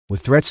With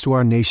threats to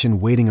our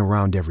nation waiting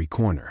around every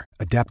corner,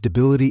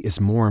 adaptability is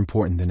more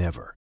important than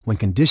ever. When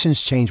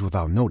conditions change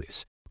without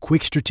notice,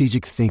 quick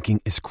strategic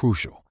thinking is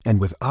crucial.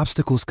 And with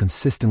obstacles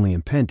consistently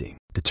impending,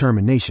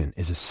 determination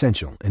is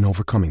essential in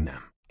overcoming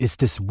them. It's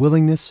this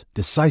willingness,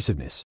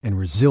 decisiveness, and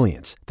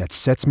resilience that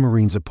sets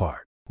Marines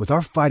apart. With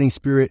our fighting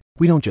spirit,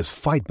 we don't just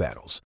fight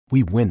battles,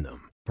 we win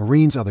them.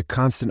 Marines are the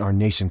constant our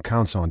nation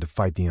counts on to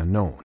fight the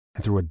unknown.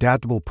 And through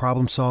adaptable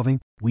problem solving,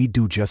 we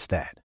do just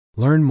that.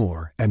 Learn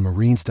more at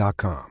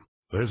marines.com.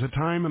 There's a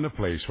time and a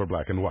place for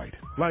black and white,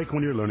 like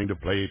when you're learning to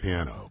play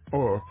piano,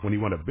 or when you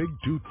want a big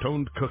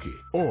two-toned cookie,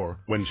 or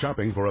when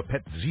shopping for a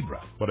pet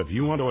zebra. But if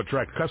you want to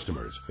attract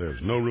customers,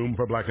 there's no room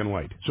for black and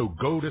white. So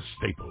go to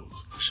Staples.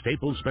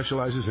 Staples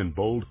specializes in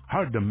bold,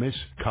 hard-to-miss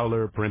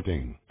color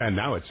printing. And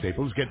now at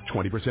Staples, get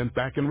 20%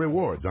 back in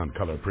rewards on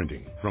color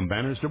printing, from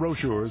banners to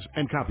brochures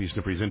and copies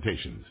to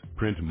presentations.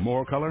 Print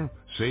more color,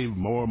 save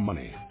more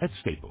money at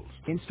Staples.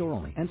 In-store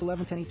only. Ends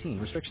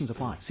 11/10/18. Restrictions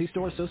apply. See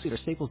store associate or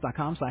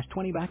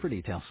staples.com/20 for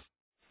details.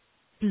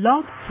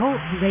 Blog Talk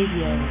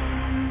Radio.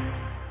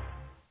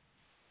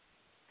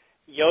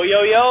 Yo,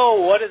 yo,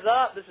 yo, what is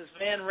up? This is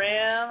Van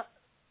Ram.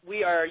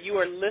 You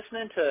are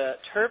listening to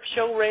Turf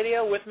Show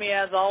Radio. With me,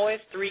 as always,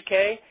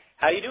 3K.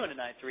 How you doing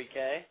tonight,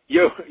 3K?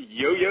 Yo,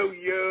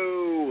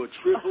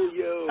 triple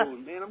yo.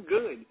 Man, I'm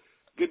good.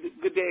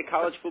 Good day of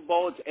college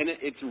football.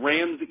 It's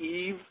Rams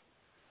Eve.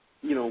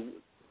 You know,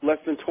 less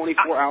than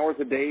 24 hours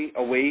away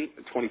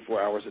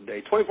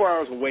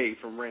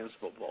from Rams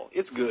football.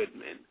 It's good,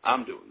 man.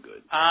 I'm doing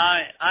good.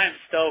 I'm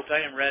stoked.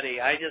 I am ready.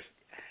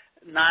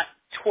 Not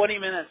 20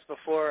 minutes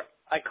before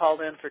I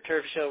called in for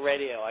Turf Show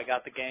Radio, I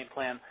got the game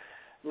plan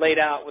laid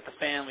out with the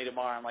family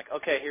tomorrow. I'm like,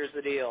 okay, here's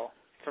the deal.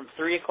 From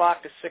 3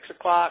 o'clock to 6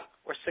 o'clock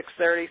or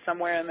 6:30,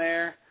 somewhere in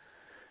there,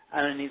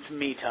 I'm going to need some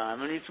me time. I'm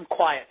going to need some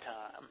quiet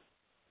time.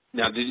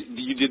 Now,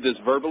 you did this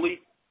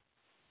verbally?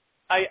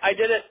 I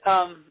did it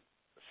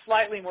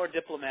slightly more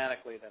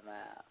diplomatically than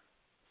that.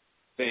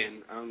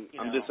 Man,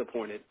 I'm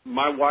disappointed.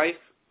 My wife,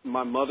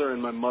 my mother,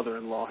 and my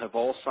mother-in-law have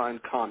all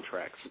signed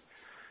contracts.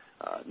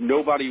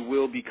 Nobody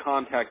will be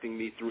contacting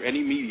me through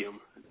any medium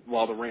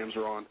while the Rams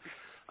are on.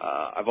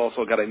 I've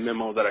also got a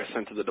memo that I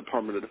sent to the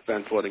Department of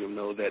Defense letting them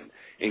know that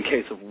in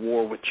case of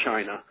war with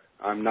China,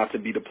 I'm not to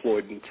be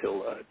deployed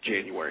until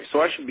January.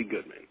 So I should be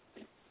good, man.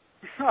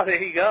 Oh, there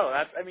you go.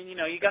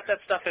 You got that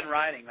stuff in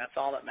writing. That's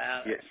all that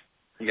matters. Yes.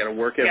 You got to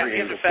work every angle.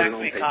 You have to fax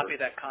me a copy of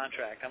that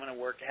contract. I'm going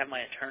to have my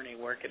attorney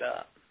work it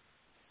up.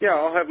 Yeah,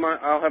 I'll have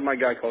my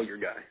guy call your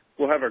guy.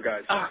 We'll have our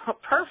guys. Oh,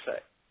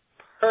 perfect.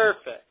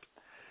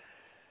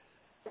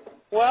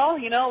 Well,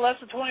 less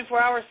than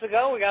 24 hours to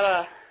go.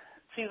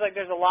 Seems like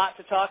there's a lot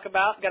to talk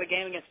about. We've got a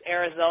game against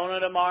Arizona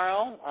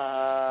tomorrow.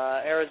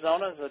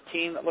 Arizona's a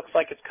team that looks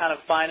like it's kind of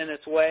finding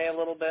its way a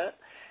little bit.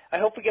 I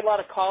hope we get a lot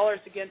of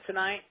callers again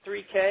tonight.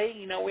 3K.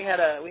 We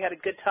had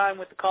a good time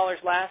with the callers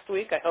last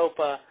week. I hope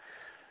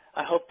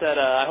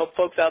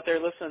folks out there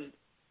listen,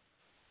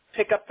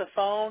 pick up the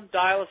phone,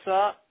 dial us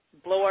up,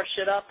 blow our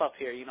shit up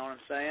here. You know what I'm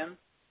saying?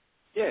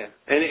 Yeah,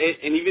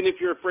 and even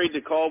if you're afraid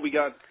to call, we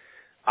got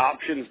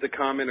options to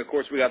comment. Of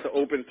course, we got the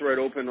open thread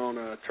open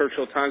on Turf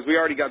Show Times. We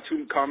already got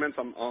 2 comments.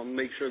 I'll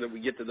make sure that we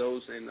get to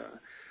those, and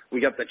we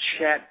got the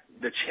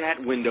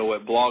chat window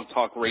at Blog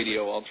Talk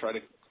Radio. I'll try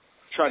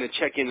to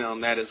check in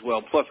on that as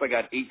well. Plus, I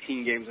got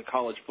 18 games of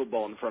college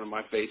football in front of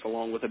my face,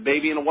 along with a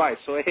baby and a wife.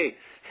 So hey,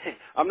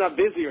 I'm not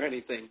busy or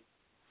anything.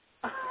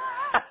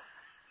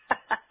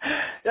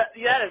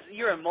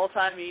 You're a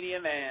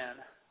multimedia man.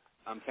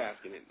 I'm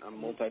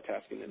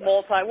multitasking it.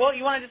 Well,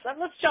 you want to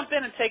let's jump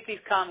in and take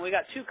these comments. We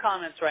got 2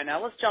 comments right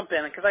now. Let's jump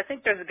in because I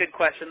think there's a good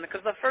question.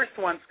 Because the first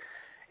one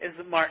is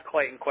the Mark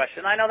Clayton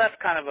question. I know that's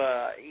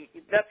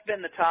that's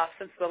been the top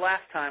since the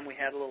last time we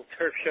had a little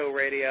Turf Show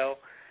Radio.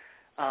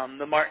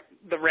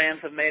 The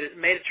Rams have made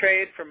a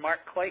trade for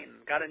Mark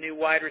Clayton. Got a new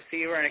wide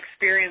receiver, an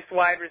experienced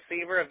wide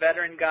receiver, a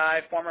veteran guy,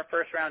 former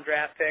first-round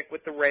draft pick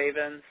with the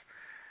Ravens.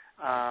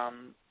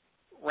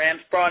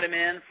 Rams brought him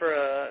in for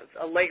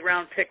a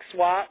late-round pick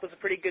swap. It was a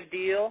pretty good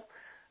deal.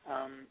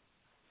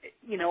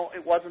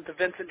 It wasn't the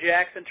Vincent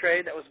Jackson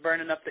trade that was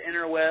burning up the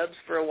interwebs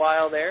for a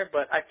while there,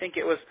 but I think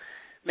it was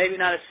maybe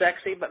not as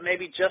sexy, but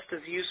maybe just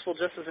as useful,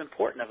 just as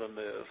important of a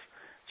move.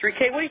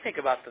 3K, what do you think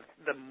about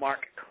the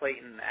Mark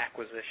Clayton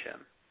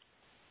acquisition?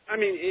 I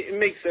mean, it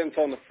makes sense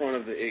on the front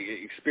of the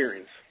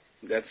experience.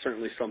 That's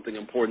certainly something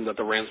important that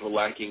the Rams were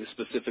lacking,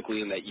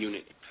 specifically in that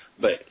unit.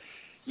 But,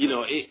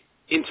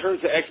 in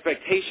terms of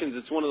expectations,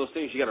 it's one of those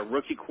things. You got a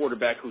rookie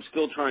quarterback who's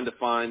still trying to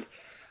find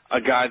a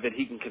guy that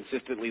he can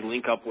consistently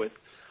link up with.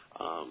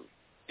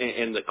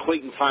 And the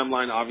Clayton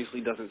timeline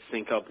obviously doesn't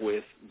sync up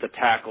with the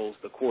tackles,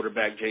 the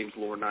quarterback, James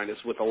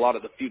Laurinaitis, with a lot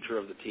of the future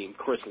of the team,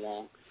 Chris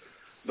Long.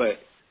 But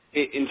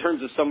in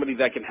terms of somebody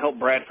that can help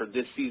Bradford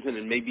this season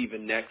and maybe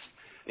even next,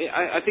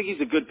 I think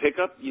he's a good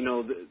pickup.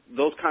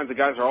 Those kinds of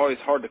guys are always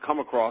hard to come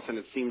across, and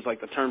it seems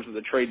like the terms of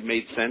the trade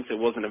made sense. It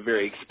wasn't a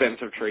very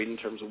expensive trade in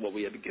terms of what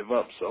we had to give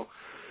up. So,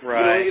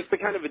 right. It's the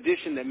kind of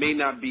addition that may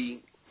not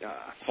be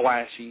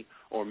flashy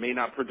or may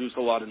not produce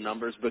a lot of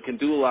numbers, but can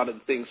do a lot of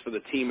things for the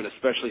team, and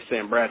especially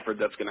Sam Bradford,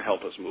 that's going to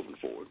help us moving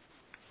forward.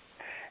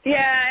 Yeah,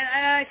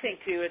 and I think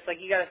too, it's like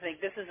you got to think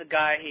this is a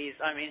guy. His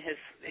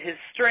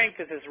strength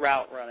is his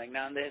route running.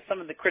 Now, some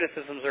of the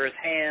criticisms are his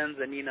hands,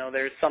 and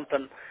there's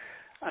something.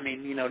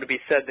 To be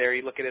said there.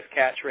 You look at his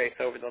catch rates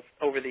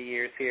over the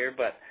years here,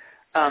 but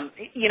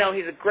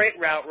he's a great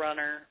route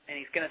runner, and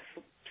he's going to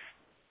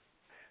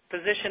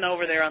position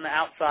over there on the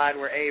outside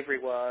where Avery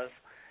was.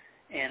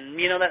 And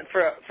that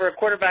for a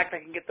quarterback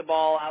that can get the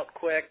ball out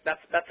quick,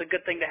 that's a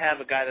good thing to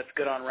have a guy that's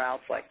good on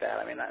routes like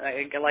that.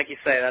 Like you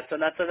say, that's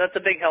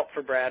a big help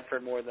for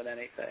Bradford more than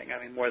anything.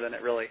 More than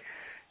it really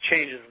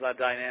changes the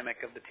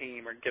dynamic of the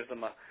team or gives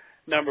them a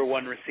number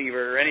one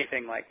receiver or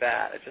anything like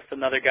that. It's just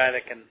another guy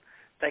that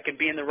can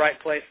be in the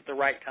right place at the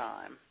right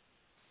time.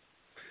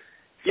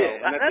 So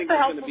yeah, and I think that's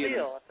a helpful be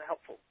deal. That's a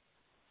helpful.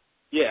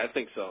 Yeah, I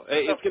think so.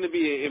 It's going to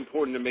be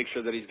important to make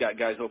sure that he's got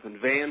guys open.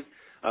 Van,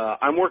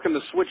 I'm working the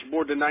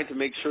switchboard tonight to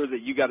make sure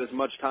that you got as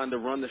much time to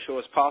run the show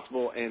as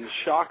possible. And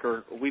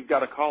shocker, we've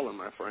got a caller,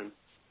 my friend.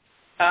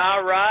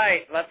 All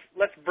right,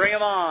 let's bring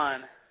him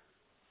on.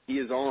 He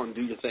is on.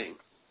 Do your thing.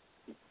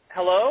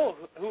 Hello,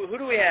 who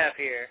do we have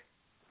here?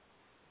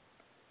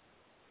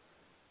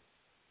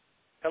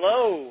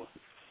 Hello.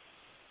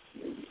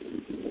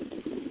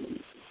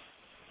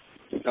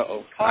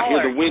 Uh-oh. Caller. I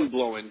hear the wind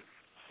blowing.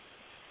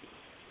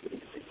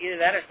 Either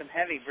that or some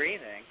heavy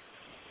breathing.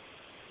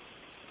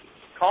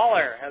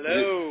 Caller,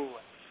 hello.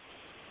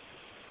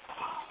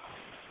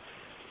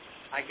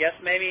 I guess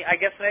maybe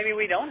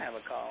we don't have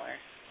a caller.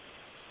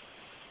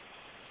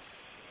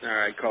 All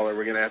right, caller,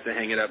 we're going to have to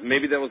hang it up.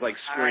 Maybe that was like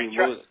Scream.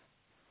 Right,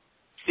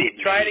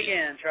 try it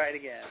again.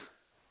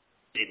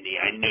 Sydney,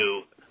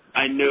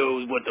 I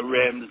know what the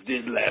Rams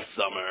did last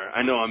summer.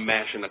 I know I'm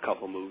mashing a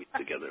couple movies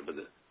together, but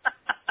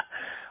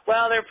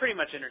well, they're pretty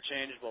much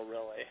interchangeable,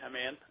 really.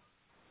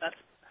 That's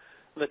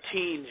the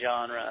teen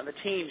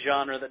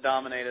genre that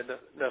dominated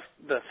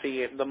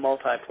the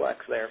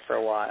multiplex there for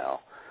a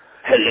while.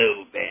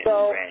 Hello, Van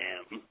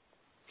Ram.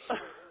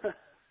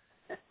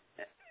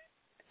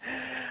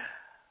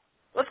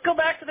 Let's go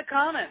back to the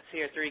comments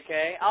here,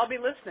 3K. I'll be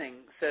listening,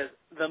 says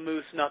the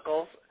Moose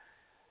Knuckles.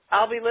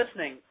 I'll be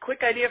listening.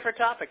 Quick idea for a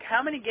topic.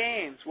 How many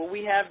games will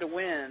we have to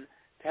win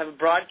to have a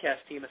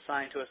broadcast team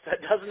assigned to us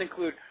that doesn't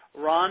include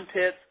Ron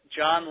Pitts,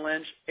 John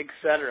Lynch,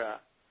 etc.?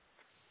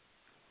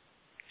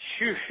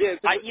 Yeah,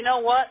 you know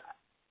what?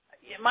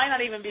 It might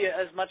not even be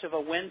as much of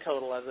a win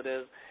total as it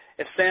is.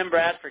 If Sam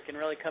Bradford can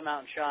really come out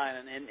and shine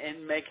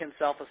and make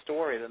himself a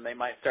story, then we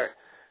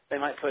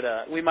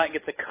might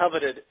get the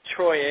coveted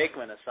Troy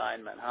Aikman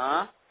assignment,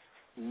 huh?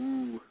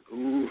 Ooh.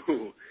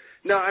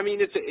 No,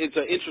 it's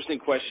an interesting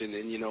question,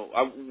 and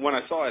when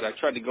I saw it, I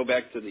tried to go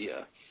back to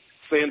the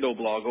Sando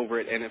blog over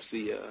at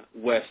NFC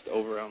West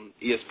over on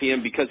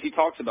ESPN because he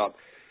talks about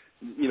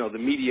the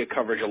media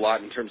coverage a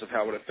lot in terms of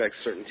how it affects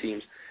certain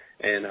teams.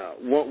 And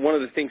one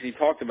of the things he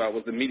talked about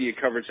was the media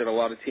coverage that a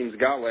lot of teams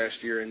got last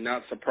year, and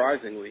not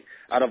surprisingly,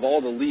 out of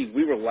all the league,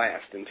 we were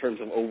last in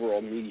terms of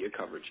overall media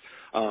coverage.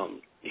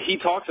 He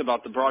talks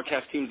about the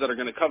broadcast teams that are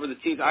going to cover the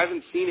teams. I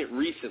haven't seen it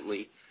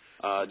recently,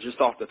 just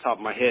off the top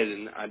of my head,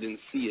 and I didn't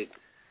see it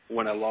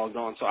when I logged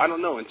on. So I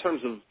don't know. In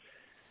terms of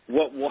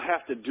what we'll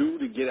have to do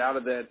to get out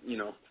of that,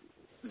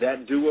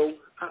 that duo,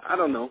 I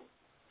don't know.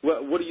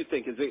 What do you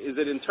think? Is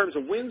it in terms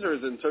of wins, or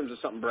is it in terms of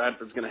something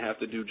Bradford's going to have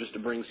to do just to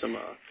bring some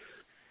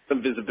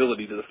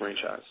visibility to the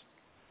franchise?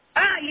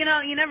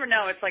 You never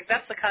know. It's like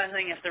that's the kind of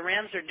thing. If the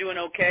Rams are doing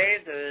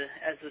okay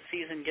as the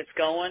season gets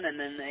going, and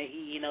then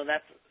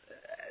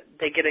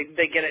they get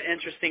an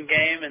interesting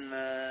game in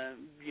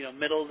the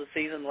middle of the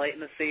season, late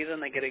in the season,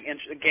 they get a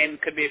game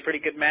could be a pretty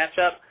good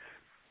matchup.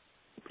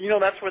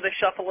 That's where they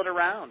shuffle it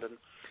around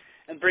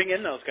and bring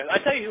in those guys. I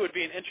tell you who would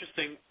be an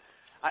interesting.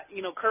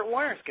 Kurt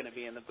Warner's going to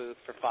be in the booth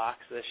for Fox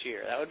this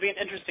year. That would be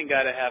an interesting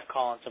guy to have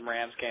calling some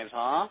Rams games,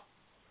 huh?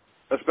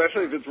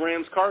 Especially if it's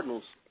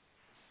Rams-Cardinals.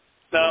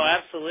 No,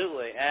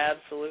 absolutely.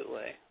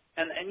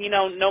 And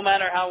no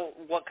matter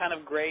what kind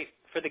of great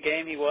for the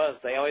game he was,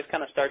 they always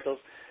kind of start those.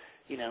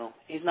 He's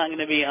not going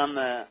to be on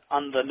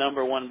the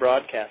number one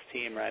broadcast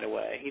team right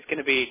away. He's going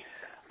to be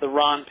the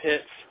Ron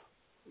Pitts,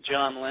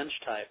 John Lynch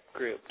type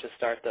group to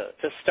start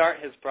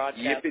his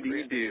broadcast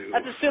career.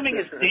 That's assuming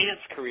his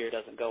dance career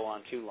doesn't go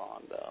on too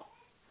long, though.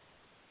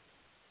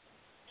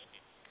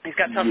 He's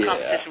got tough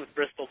competition with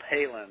Bristol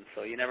Palin,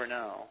 so you never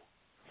know.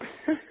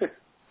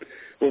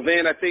 Well,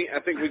 Van, I think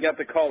we got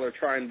the caller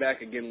trying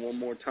back again one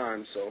more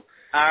time. So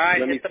all right,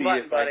 let me hit the see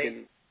button, if buddy. I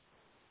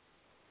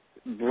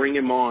can bring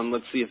him on.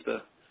 Let's see if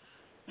the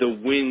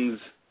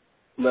winds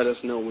let us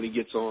know when he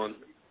gets on.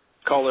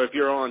 Caller, if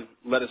you're on,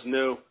 let us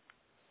know.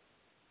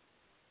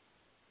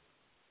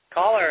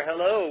 Caller,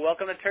 hello.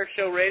 Welcome to Turf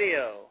Show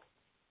Radio.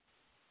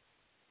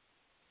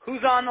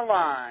 Who's on the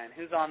line?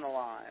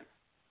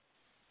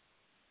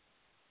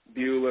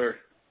 Bueller.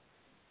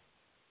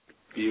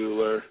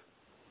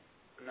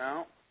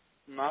 No,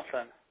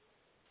 nothing.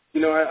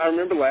 I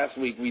remember last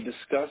week we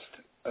discussed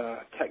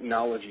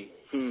technology.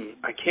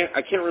 I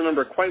can't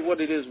remember quite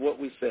what it is, what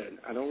we said.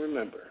 I don't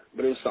remember,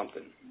 but it was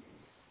something.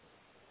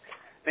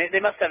 They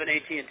must have an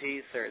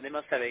AT&T service. They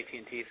must have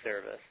AT&T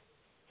service.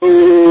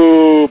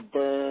 Ooh,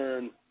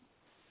 burn.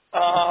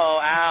 Oh,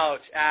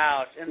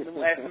 ouch. And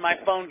my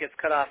phone gets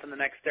cut off in the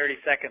next 30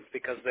 seconds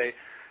because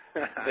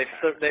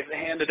they've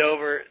handed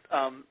over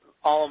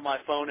all of my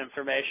phone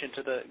information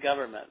to the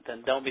government.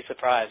 Then don't be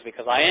surprised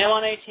because I am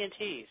on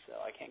AT&T, so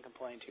I can't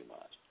complain too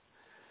much.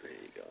 There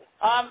you go.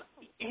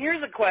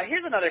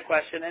 Here's another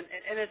question, and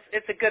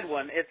it's a good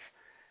one. It's,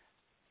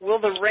 will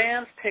the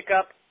Rams pick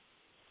up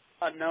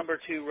a number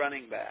 2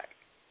 running back?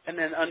 And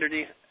then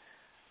underneath,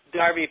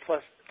 Darby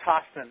plus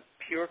Tostin,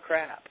 pure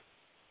crap.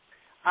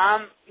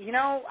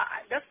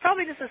 That's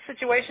probably just a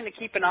situation to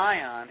keep an eye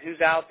on.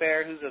 Who's out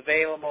there? Who's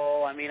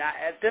available? I mean,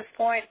 at this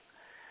point,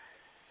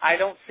 I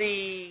don't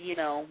see,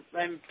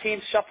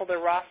 teams shuffle their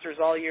rosters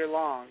all year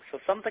long, so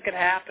something could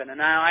happen. And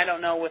now I don't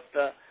know with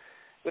the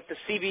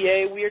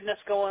CBA weirdness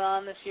going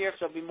on this year, if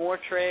there'll be more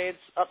trades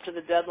up to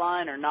the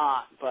deadline or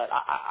not. But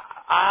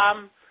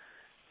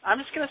I'm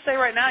just going to say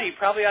right now, you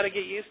probably ought to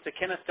get used to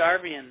Kenneth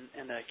Darby and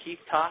Keith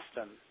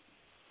Tostin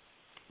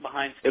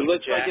behind Steve It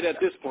looks Jackson. like it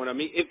at this point. I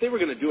mean, if they were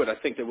going to do it, I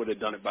think they would have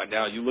done it by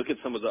now. You look at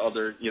some of the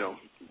other,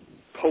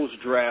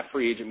 post-draft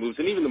free agent moves,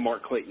 and even the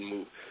Mark Clayton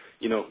move,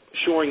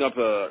 shoring up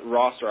a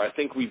roster. I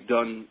think we've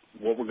done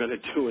what we're going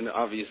to do, and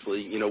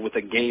obviously, with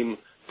a game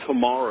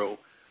tomorrow,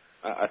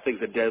 I think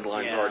the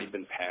deadline's already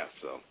been passed,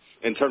 so,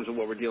 in terms of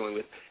what we're dealing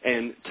with.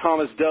 And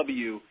Thomas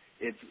W.,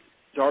 it's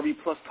Darby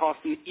plus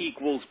Tostin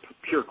equals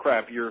pure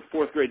crap. Your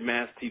fourth-grade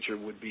math teacher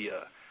would be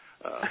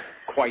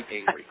quite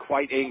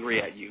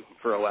angry at you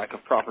for a lack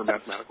of proper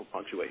mathematical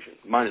punctuation.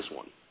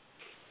 -1.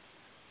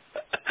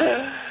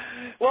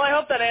 Well, I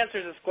hope that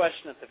answers this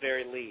question at the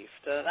very least.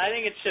 I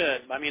think it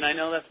should. I mean, I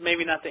know that's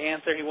maybe not the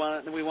answer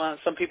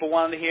some people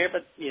wanted to hear,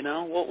 but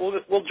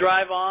we'll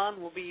drive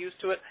on. We'll be used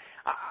to it.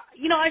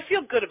 I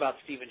feel good about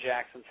Steven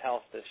Jackson's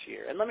health this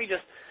year, and let me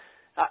just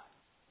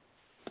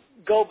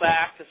go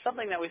back to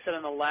something that we said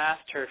on the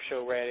last Turf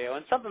Show Radio,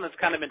 and something that's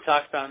kind of been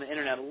talked about on the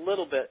internet a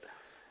little bit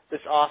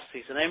this off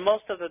season. And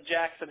most of the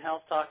Jackson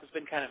health talk has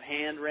been kind of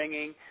hand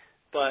wringing,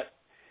 but.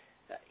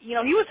 He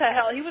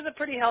was a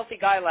pretty healthy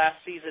guy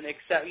last season,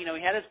 except, he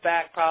had his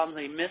back problems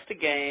and he missed a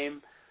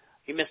game.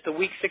 He missed the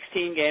Week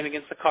 16 game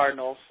against the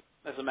Cardinals,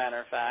 as a matter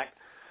of fact.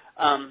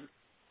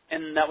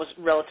 And that was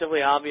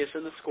relatively obvious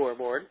in the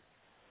scoreboard.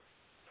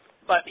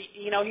 But,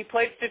 he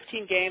played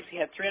 15 games. He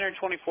had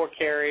 324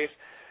 carries.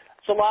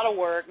 It's a lot of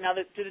work. Now,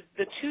 the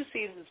 2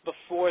 seasons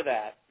before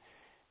that,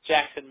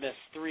 Jackson missed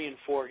 3 and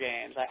 4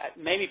 games.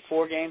 Maybe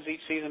 4 games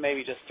each season,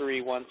 maybe just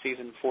 3 one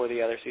season before the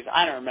other season.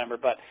 I don't remember.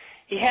 But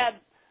he had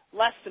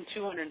less than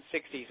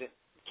 260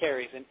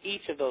 carries in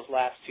each of those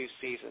last 2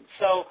 seasons.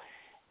 So,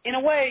 in a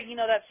way,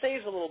 that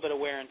saves a little bit of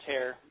wear and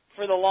tear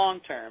for the long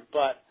term.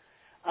 But,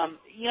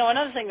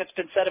 another thing that's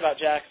been said about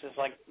Jackson is,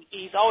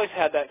 he's always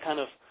had that kind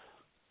of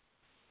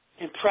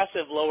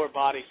impressive lower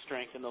body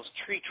strength and those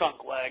tree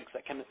trunk legs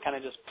that can kind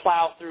of just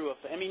plow through.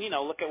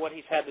 Look at what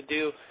he's had to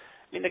do.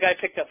 I mean, the guy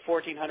picked up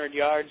 1,400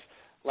 yards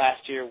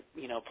last year,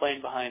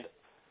 playing behind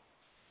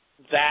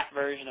that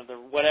version of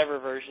whatever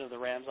version of the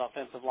Rams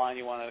offensive line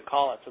you wanted to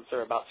call it, since there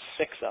are about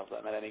 6 of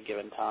them at any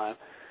given time.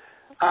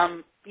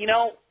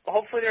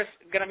 Hopefully there's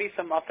going to be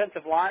some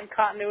offensive line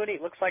continuity.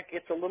 It looks like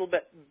it's a little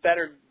bit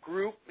better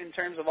group in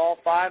terms of all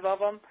 5 of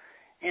them.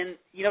 And,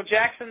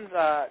 Jackson's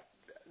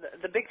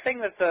the big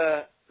thing that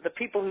the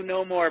people who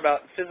know more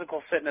about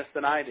physical fitness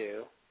than I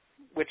do,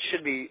 which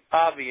should be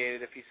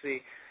obviated if you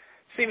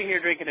see me here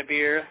drinking a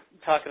beer,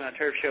 talking on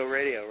Turf Show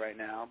Radio right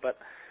now, but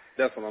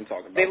that's what I'm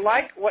talking about. They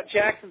like what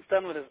Jackson's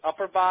done with his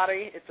upper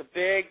body.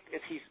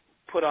 He's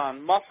put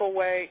on muscle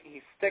weight.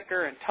 He's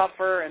thicker and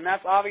tougher, and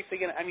that's obviously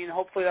going to,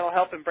 hopefully that'll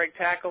help him break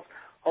tackles.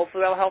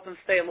 Hopefully that'll help him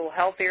stay a little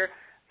healthier.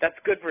 That's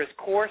good for his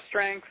core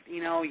strength.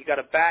 You got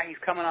a back. He's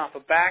coming off a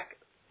back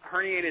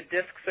herniated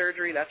disc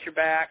surgery. That's your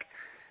back.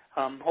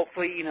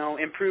 Hopefully,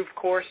 improved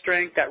core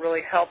strength. That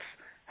really helps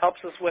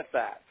us with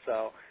that.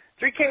 So,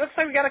 3K, looks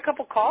like we got a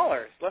couple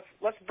callers.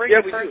 Let's bring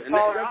the first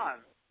caller on.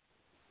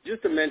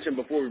 Just to mention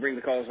before we bring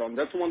the callers on,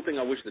 that's one thing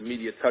I wish the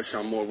media touched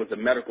on more with the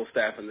medical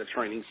staff and the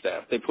training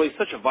staff. They play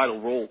such a vital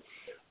role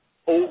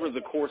over the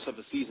course of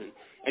the season,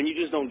 and you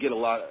just don't get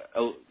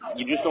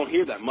you just don't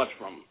hear that much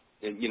from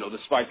them,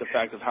 despite the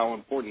fact of how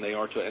important they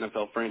are to an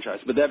NFL franchise.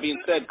 But that being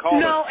said, caller.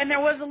 No, and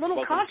there was a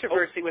little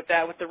controversy with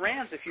that with the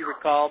Rams, if you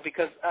recall,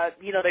 because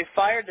they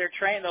fired their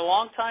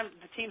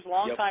the team's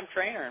longtime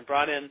trainer and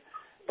brought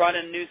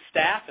in new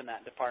staff in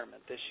that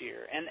department this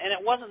year, and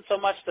it wasn't so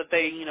much that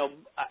they,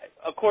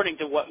 according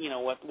to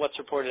what's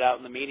reported out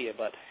in the media,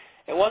 but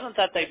it wasn't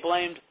that they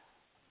blamed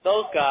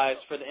those guys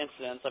for the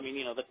incidents.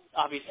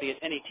 Obviously,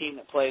 any team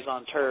that plays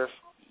on turf,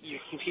 you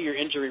can see your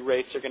injury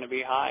rates are going to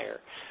be higher.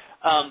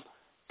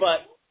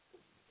 But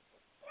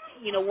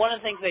one of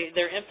the things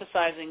they're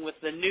emphasizing with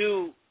the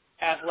new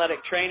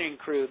athletic training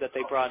crew that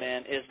they brought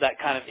in is that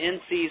kind of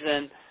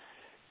in-season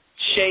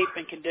shape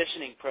and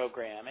conditioning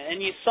program.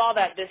 And you saw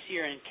that this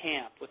year in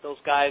camp with those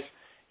guys,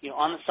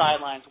 on the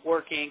sidelines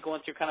working,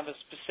 going through kind of a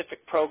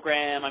specific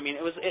program. I mean,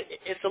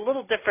 it's a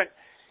little different.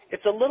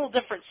 It's a little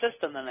different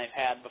system than they've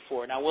had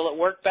before. Now, will it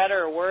work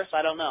better or worse?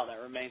 I don't know. That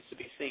remains to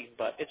be seen.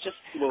 But it's just,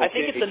 I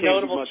think it's a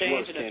notable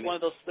change, and it's one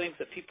of those things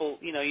that people,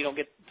 you don't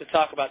get to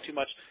talk about too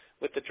much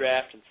with the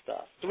draft and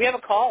stuff. Do we have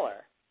a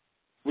caller?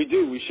 We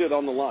do. We should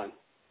on the line.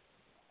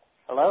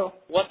 Hello.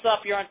 What's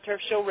up? You're on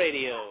Turf Show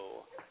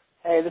Radio.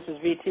 Hey, this is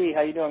VT.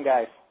 How you doing,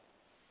 guys?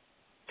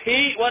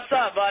 Pete, what's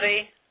up,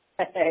 buddy?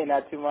 Hey,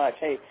 not too much.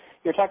 Hey,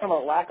 you're talking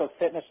about lack of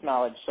fitness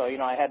knowledge, so,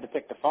 I had to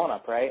pick the phone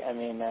up, right? I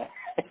mean,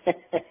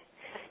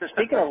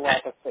 speaking of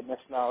lack of fitness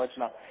knowledge,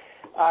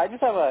 I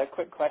just have a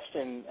quick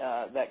question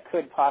that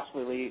could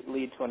possibly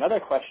lead to another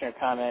question or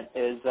comment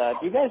is,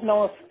 do you guys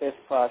know if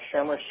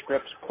Shurmur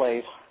scripts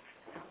plays?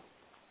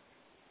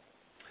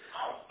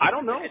 I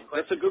don't know.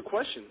 That's a good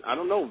question. I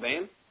don't know,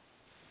 Van.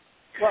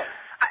 Well,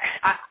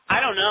 I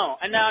don't know.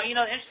 And now, the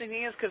interesting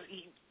thing is because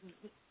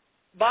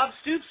Bob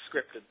Stoops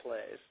scripted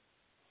plays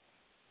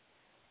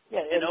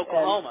in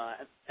Oklahoma,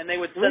 and they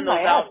would send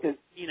those out,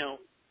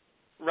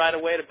 right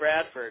away to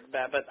Bradford.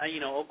 But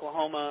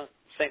Oklahoma,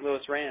 St.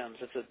 Louis Rams,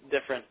 it's a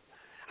different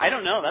 – I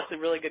don't know. That's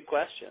a really good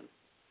question.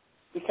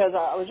 Because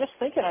I was just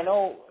thinking, I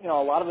know, a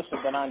lot of us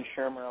have been on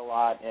Shurmur a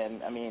lot,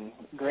 and, I mean,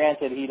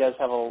 granted, he does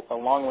have a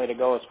long way to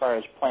go as far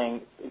as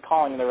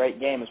calling the right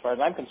game as far as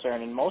I'm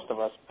concerned, and most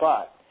of us,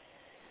 but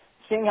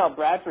seeing how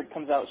Bradford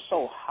comes out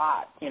so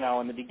hot,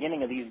 in the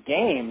beginning of these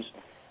games,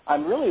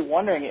 I'm really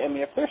wondering, I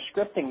mean, if they're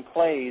scripting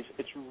plays,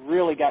 it's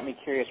really got me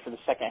curious for the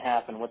second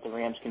half and what the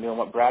Rams can do and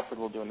what Bradford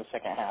will do in the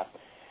second half.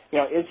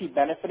 Is he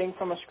benefiting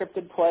from a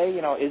scripted play?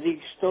 Is he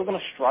still going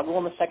to struggle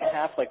in the second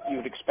half like you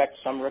would expect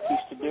some rookies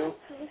to do?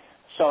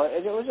 So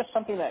it was just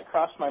something that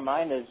crossed my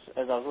mind as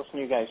I was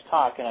listening to you guys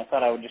talk, and I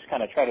thought I would just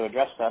kind of try to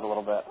address that a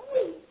little bit.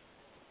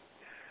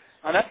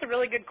 Oh, that's a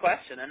really good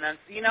question, and that's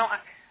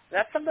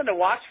that's something to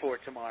watch for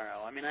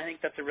tomorrow. I mean, I think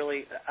that's a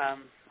really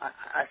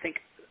I think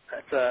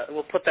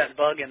we'll put that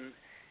bug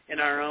in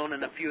our own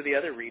and a few of the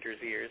other readers'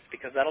 ears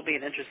because that'll be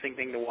an interesting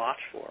thing to watch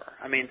for.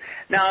 I mean,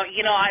 now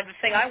the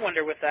thing I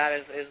wonder with that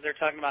is they're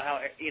talking about how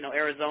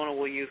Arizona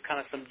will use kind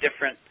of some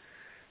different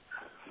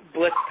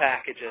blitz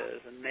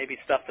packages and maybe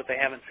stuff that they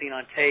haven't seen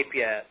on tape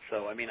yet.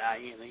 So I mean, are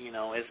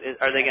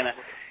they gonna?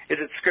 Is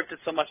it scripted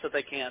so much that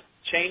they can't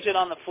change it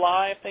on the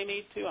fly if they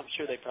need to? I'm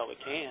sure they probably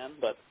can,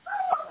 but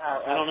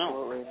I don't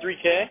know.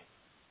 3K?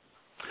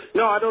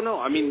 No, I don't know.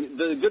 I mean,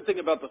 the good thing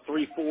about the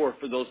 3-4 for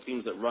those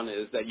teams that run it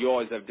is that you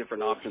always have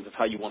different options of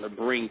how you want to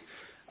bring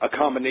a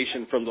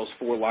combination from those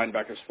four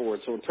linebackers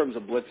forward. So in terms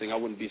of blitzing, I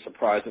wouldn't be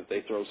surprised if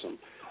they throw some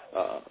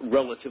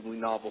relatively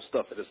novel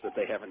stuff at us that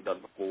they haven't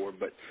done before.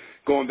 But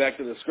going back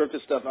to the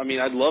scripted stuff, I mean,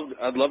 I'd love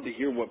to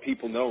hear what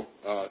people know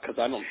because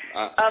I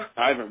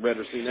haven't read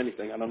or seen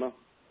anything. I don't know.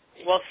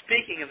 Well,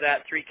 speaking of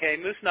that,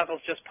 3K, Moose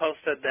Knuckles just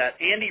posted that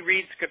Andy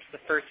Reid scripts the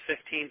first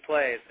 15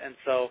 plays, and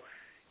so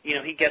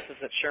he guesses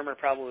that Shurmur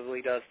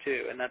probably does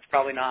too, and that's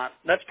probably not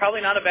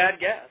a bad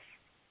guess.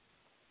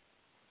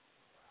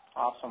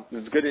 Awesome.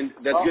 That's good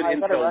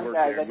intel work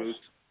there, Moose.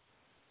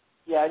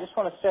 I just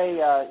want to say,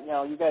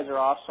 you guys are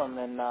awesome,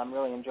 and I'm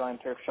really enjoying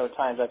Turf Show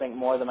Times, I think,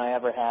 more than I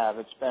ever have.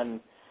 It's been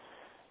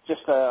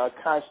just a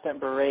constant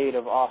parade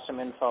of awesome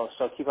info,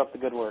 so keep up the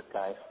good work,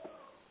 guys.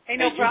 Hey,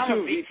 no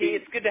problem, VT.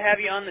 It's good to have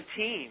you on the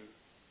team.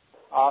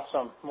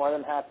 Awesome. More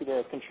than happy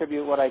to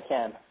contribute what I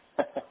can.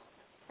 All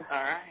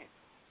right.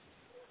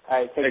 All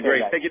right, take care,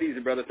 great. guys. Take it easy,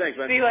 brother. Thanks,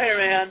 man. See you later,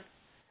 man.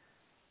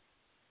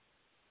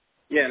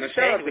 Yeah, and a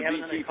shout out to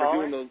VT for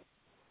doing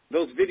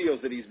those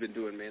videos that he's been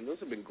doing, man. Those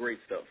have been great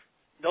stuff.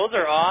 Those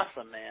are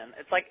awesome, man.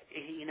 It's like,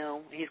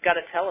 he's got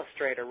a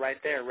telestrator right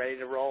there, ready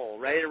to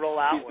roll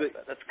out with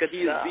it. That's good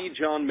stuff. He's the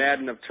John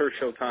Madden of Turf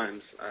Show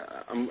Times.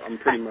 I'm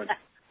pretty much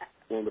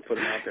willing to put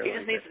him out there. He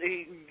just needs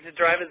to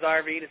drive his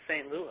RV to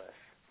St. Louis.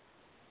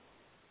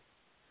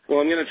 Well,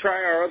 I'm going to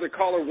try our other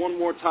caller one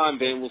more time,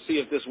 Ben. We'll see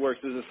if this works.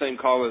 This is the same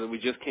caller that we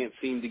just can't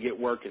seem to get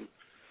working.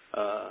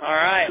 All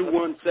right.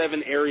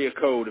 217 area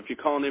code. If you're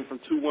calling in from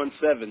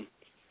 217,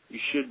 you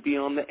should be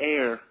on the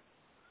air.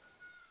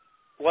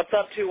 What's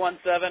up,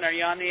 217? Are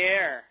you on the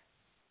air?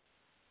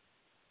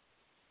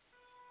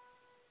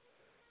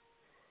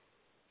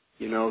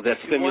 That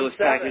stimulus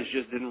package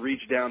just didn't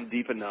reach down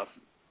deep enough.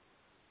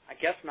 I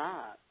guess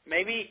not.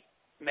 Maybe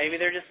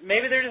they're just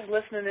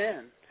listening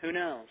in. Who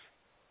knows?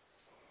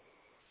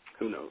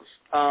 Who knows?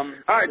 All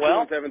right,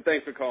 217.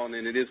 Thanks for calling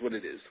in. It is what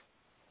it is.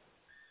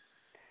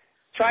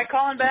 Try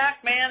calling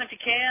back, man, if you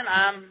can.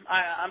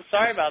 I'm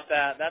sorry about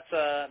that.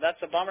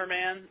 That's a bummer,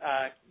 man.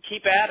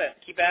 Keep at it.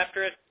 Keep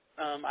after it.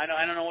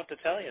 I don't know what to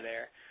tell you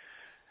there.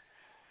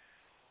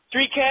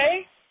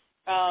 3K.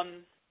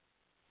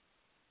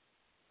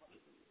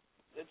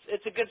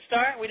 It's a good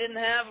start. We didn't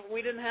have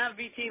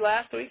VT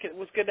last week. It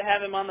was good to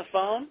have him on the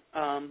phone.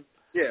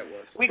 Yeah, it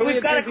was.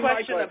 We've got a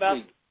question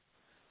about.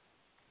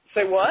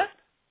 Say what?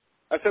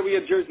 I said we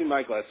had Jersey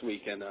Mike last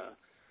week, and I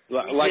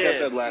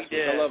said last week,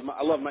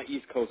 I love my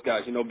East Coast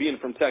guys. Being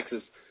from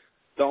Texas,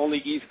 the only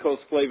East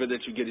Coast flavor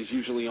that you get is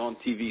usually on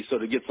TV. So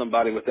to get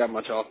somebody with that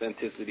much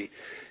authenticity,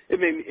 it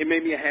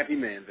made me a happy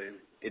man, Van.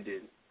 It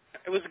did.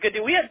 It was a good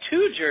deal. We had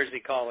 2 Jersey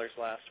callers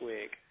last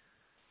week.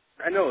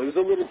 I know. It was a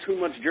little too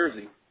much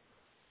Jersey.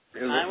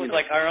 Mine was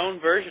like our own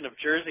version of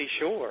Jersey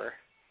Shore.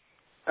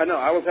 I know.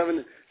 I was having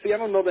to, see, I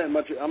don't know that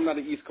much. I'm not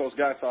an East Coast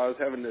guy, so I was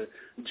having to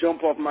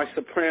jump off my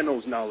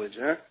Sopranos knowledge,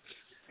 huh?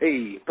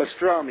 Hey,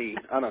 pastrami.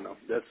 I don't know.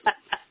 That's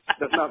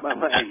not my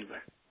mind.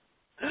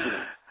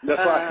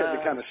 That's why I had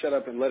to kind of shut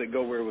up and let it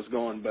go where it was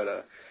going.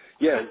 But,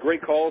 yeah,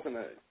 great calls and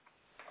a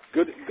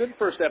good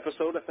first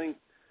episode, I think.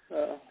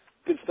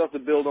 Good stuff to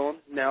build on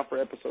now for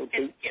episode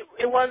 2.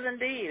 It was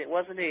indeed. It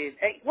was indeed.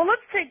 Hey, well,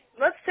 let's take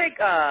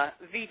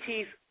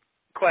VT's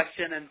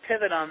question and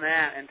pivot on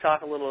that and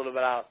talk a little bit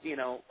about,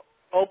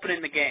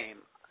 opening the game.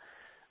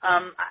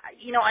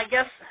 I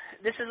guess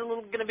this is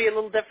going to be a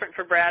little different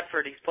for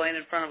Bradford. He's playing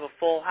in front of a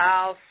full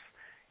house.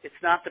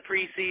 It's not the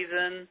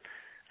preseason.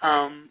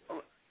 I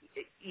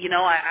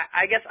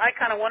guess I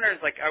kind of wonder,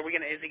 is he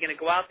going to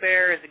go out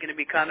there? Is it going to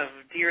be kind of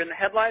deer in the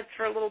headlights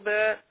for a little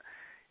bit?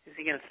 Is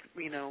he going to,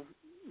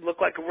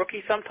 look like a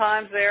rookie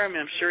sometimes there? I mean,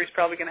 I'm sure he's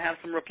probably going to have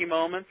some rookie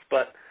moments,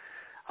 but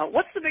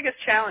what's the biggest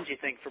challenge, you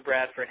think, for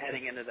Bradford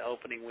heading into the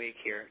opening week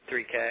here,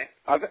 3K?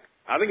 I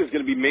think it's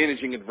going to be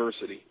managing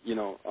adversity.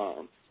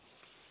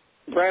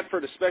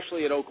 Bradford,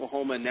 especially at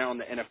Oklahoma and now in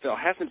the NFL,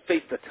 hasn't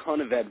faced a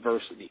ton of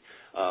adversity.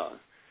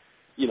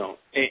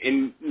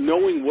 And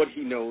knowing what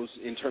he knows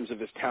in terms of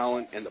his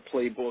talent and the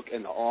playbook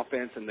and the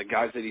offense and the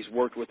guys that he's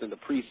worked with in the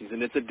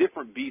preseason, it's a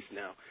different beast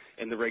now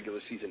in the regular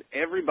season.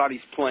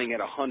 Everybody's playing at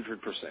 100%,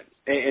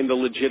 and the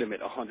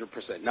legitimate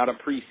 100%, not a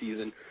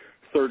preseason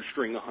third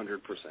string 100%.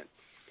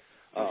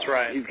 That's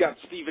right. He's got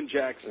Steven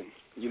Jackson,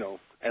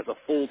 as a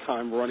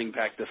full-time running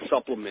back to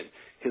supplement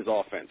his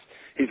offense.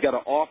 He's got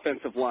an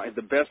offensive line,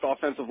 the best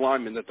offensive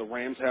lineman that the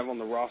Rams have on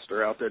the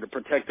roster out there to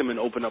protect him and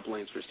open up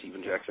lanes for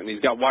Steven Jackson. He's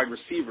got wide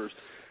receivers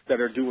that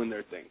are doing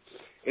their thing.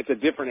 It's a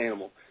different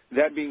animal.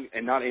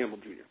 And not Animal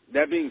Jr.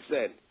 That being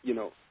said,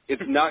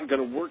 it's not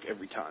going to work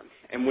every time.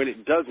 And when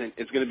it doesn't,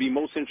 it's going to be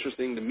most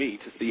interesting to me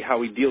to see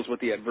how he deals with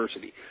the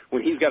adversity.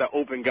 When he's got an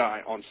open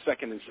guy on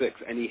 2nd and 6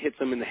 and he hits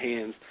him in the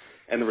hands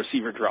and the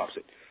receiver drops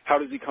it, how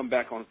does he come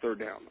back on 3rd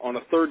down? On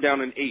a 3rd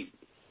down and 8,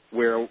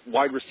 where a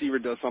wide receiver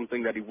does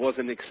something that he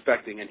wasn't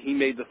expecting and he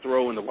made the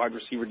throw and the wide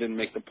receiver didn't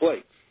make the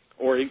play,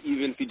 or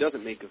even if he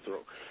doesn't make the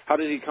throw, how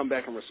did he come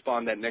back and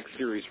respond that next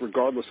series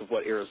regardless of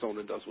what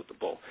Arizona does with the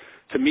ball?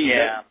 To me,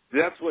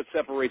 that's what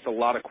separates a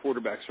lot of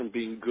quarterbacks from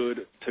being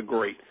good to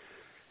great,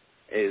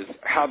 is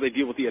how they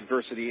deal with the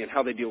adversity and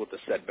how they deal with the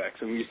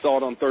setbacks. And we saw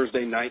it on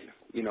Thursday night,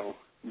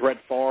 Brett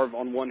Favre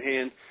on one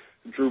hand,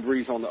 Drew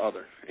Brees on the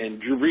other.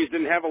 And Drew Brees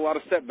didn't have a lot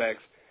of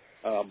setbacks,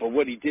 but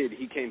what he did,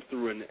 he came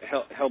through and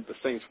helped the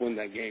Saints win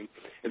that game.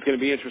 It's going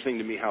to be interesting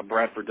to me how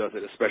Bradford does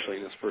it, especially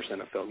in his first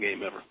NFL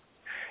game ever.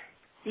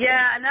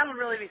 Yeah, and that would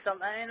really be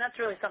something. I mean, that's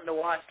really something to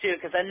watch too,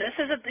 because this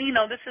is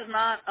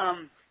not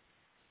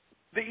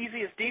the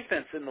easiest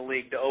defense in the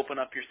league to open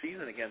up your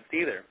season against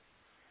either.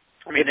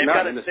 I mean, they've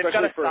got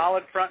a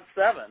solid front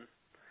 7.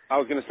 I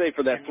was going to say,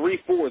 for that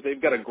 3-4,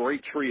 they've got a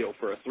great trio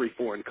for a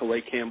 3-4, and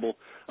Calais Campbell,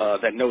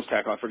 that nose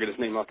tackle, I forget his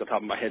name off the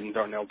top of my head, and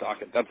Darnell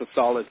Dockett. That's a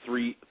solid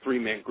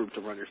three-man group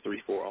to run your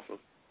 3-4 off of.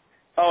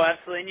 Oh,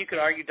 absolutely, and you could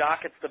argue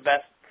Dockett's the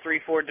best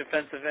 3-4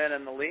 defensive end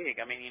in the league.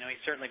 I mean, he's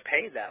certainly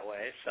paid that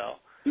way, so.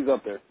 He's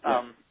up there.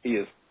 Yeah, he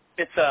is.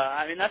 That's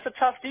a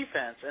tough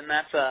defense, and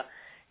that's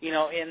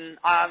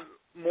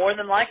more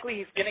than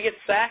likely he's going to get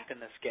sacked in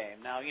this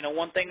game. Now,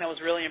 one thing that was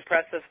really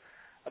impressive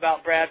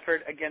about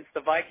Bradford against the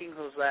Vikings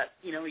was that,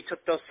 he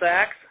took those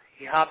sacks,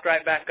 he hopped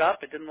right back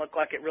up. It didn't look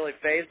like it really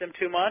fazed him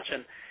too much,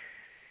 and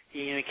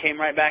he came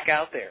right back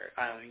out there.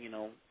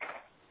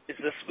 Is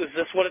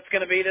this what it's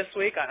going to be this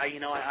week?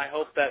 I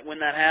hope that when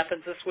that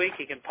happens this week,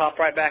 he can pop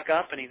right back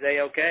up and he's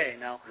A-okay.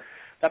 Now,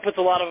 that puts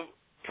a lot of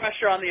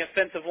pressure on the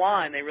offensive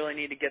line. They really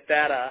need to get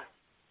that.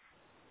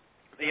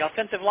 The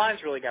offensive line's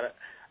really got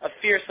a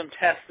fearsome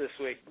test this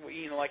week.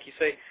 Like you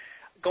say,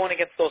 going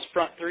against those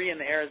front 3 in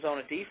the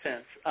Arizona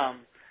defense,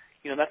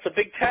 that's a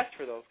big test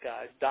for those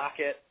guys,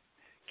 Dockett,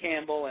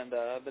 Campbell, and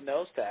the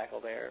nose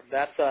tackle there.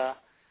 That's those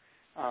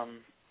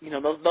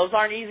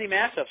aren't easy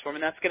matchups for him.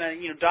 And that's gonna,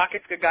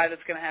 Dockett's a guy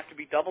that's gonna have to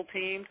be double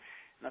teamed,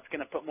 and that's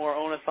gonna put more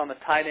onus on the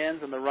tight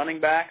ends and the running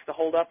backs to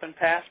hold up in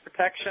pass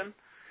protection.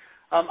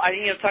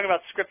 Talking about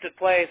scripted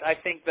plays, I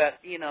think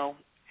that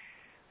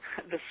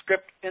the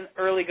script in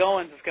early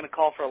goings is going to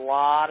call for a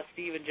lot of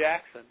Steven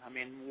Jackson. I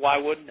mean, why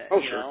wouldn't it?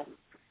 Sure.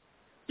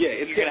 Yeah,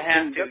 you're going to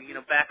have to,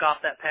 back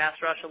off that pass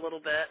rush a little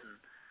bit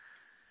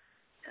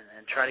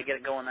and try to get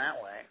it going that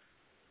way.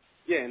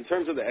 Yeah, in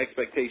terms of the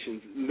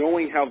expectations,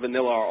 knowing how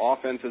vanilla our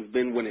offense has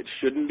been when it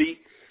shouldn't be,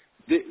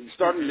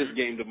 starting this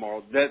game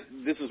tomorrow,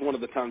 this is one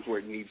of the times where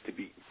it needs to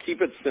be.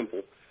 Keep it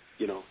simple.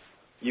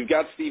 You've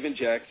got Steven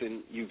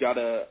Jackson. You've got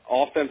an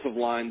offensive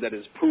line that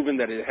has proven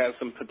that it has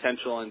some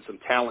potential and some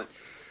talent.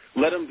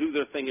 Let them do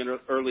their thing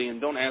early, and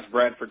don't ask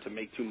Bradford to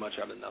make too much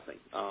out of nothing.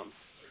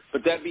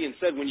 But that being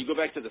said, when you go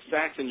back to the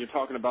sacks and you're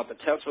talking about the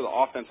test for the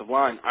offensive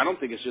line, I don't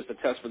think it's just a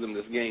test for them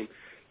this game.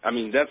 I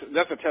mean, that's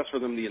a test for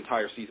them the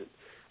entire season.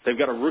 They've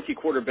got a rookie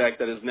quarterback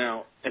that is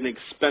now an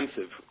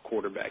expensive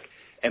quarterback.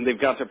 and they've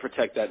got to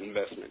protect that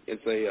investment.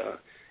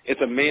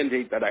 It's a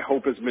mandate that I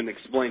hope has been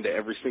explained to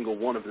every single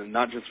one of them,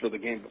 not just for the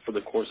game, but for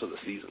the course of the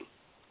season.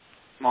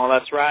 Well,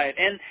 that's right.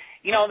 And,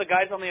 the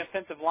guys on the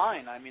offensive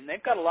line, I mean,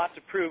 they've got a lot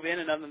to prove in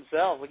and of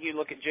themselves. Like you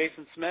look at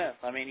Jason Smith.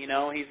 I mean,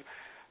 he's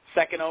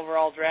second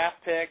overall draft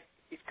pick.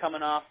 He's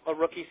coming off a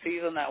rookie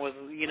season that was,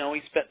 he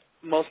spent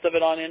most of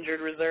it on injured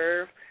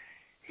reserve.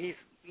 He's,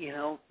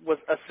 was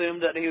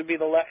assumed that he would be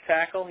the left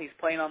tackle. He's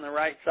playing on the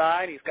right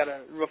side. He's got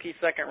a rookie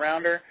second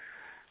rounder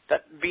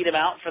that beat him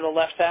out for the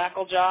left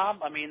tackle job.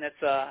 I mean, it's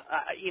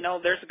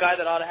there's a guy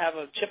that ought to have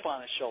a chip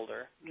on his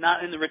shoulder,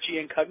 not in the Richie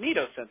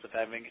Incognito sense of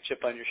having a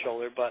chip on your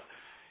shoulder, but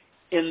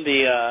in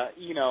the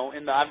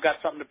I've got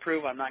something to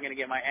prove. I'm not going to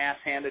get my ass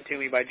handed to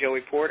me by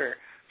Joey Porter.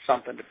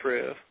 Something to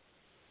prove.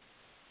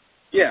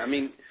 Yeah, I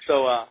mean,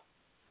 so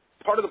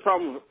part of the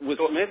problem with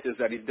Smith is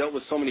that he's dealt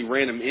with so many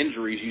random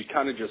injuries. You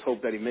kind of just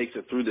hope that he makes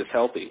it through this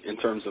healthy in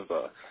terms of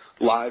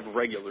live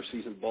regular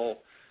season ball.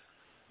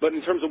 But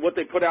in terms of what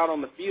they put out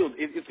on the field,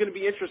 it's going to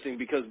be interesting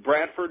because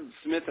Bradford,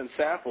 Smith, and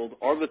Saffold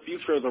are the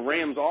future of the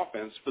Rams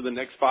offense for the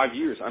next 5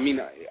 years. I mean,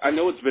 I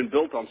know it's been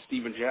built on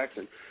Steven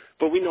Jackson,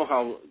 but we know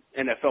how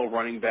NFL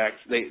running backs,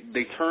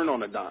 they turn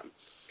on a dime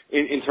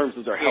in terms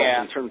of their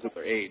health, in terms of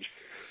their age.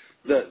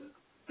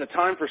 The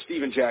time for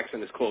Steven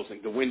Jackson is closing.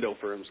 The window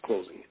for him is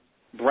closing.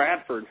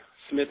 Bradford,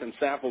 Smith, and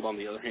Saffold, on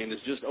the other hand, is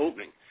just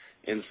opening.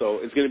 And so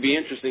it's going to be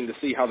interesting to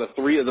see how the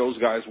three of those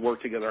guys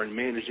work together in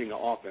managing an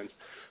offense,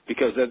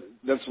 because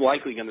that's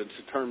likely going to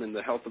determine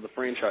the health of the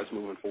franchise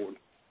moving forward.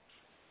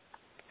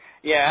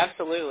 Yeah,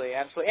 absolutely.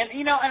 And,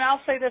 and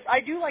I'll say this, I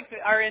do like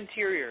our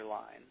interior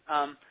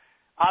line.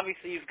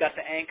 Obviously, you've got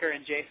the anchor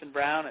in Jason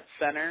Brown at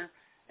center,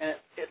 and,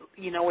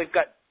 we've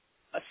got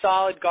a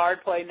solid guard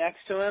play next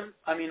to him.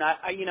 I mean,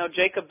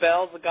 Jacob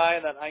Bell's a guy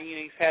that,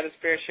 he's had his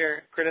fair share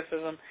of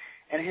criticism,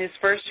 and his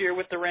first year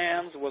with the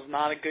Rams was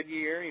not a good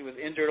year. He was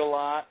injured a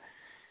lot.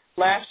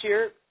 Last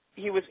year,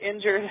 he was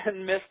injured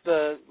and missed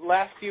the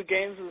last few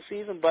games of the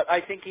season, but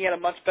I think he had a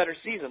much better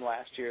season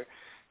last year,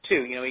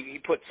 too. He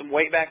put some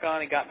weight back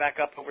on. He got back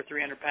up over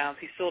 300 pounds.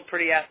 He's still a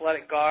pretty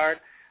athletic guard.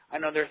 I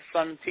know there's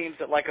some teams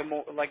that like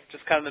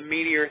just kind of the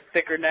meatier,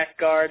 thicker neck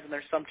guards, and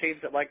there's some teams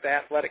that like the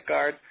athletic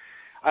guards.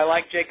 I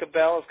like Jacob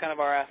Bell as kind of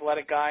our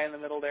athletic guy in the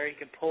middle there. He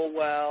can pull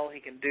well. He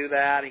can do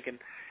that. He can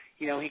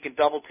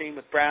double team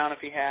with Brown if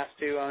he has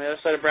to. On the other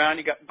side of Brown,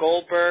 you got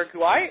Goldberg,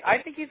 who I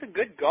think he's a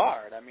good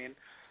guard. I mean,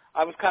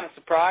 I was kind of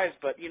surprised,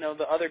 but,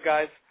 the other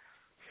guys,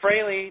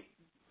 Fraley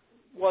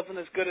wasn't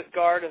as good at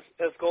guard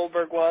as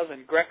Goldberg was,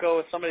 and Greco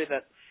is somebody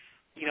that,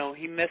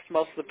 he missed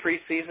most of the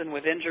preseason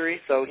with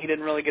injury, so he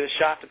didn't really get a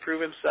shot to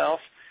prove himself.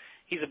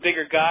 He's a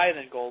bigger guy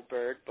than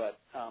Goldberg, but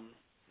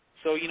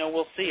so,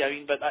 we'll see. I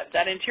mean, but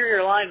that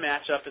interior line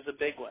matchup is a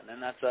big one,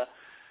 and that's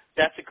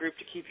a group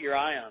to keep your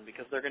eye on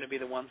because they're going to be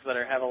the ones that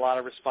have a lot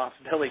of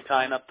responsibility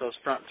tying up those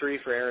front three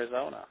for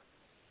Arizona.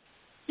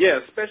 Yeah,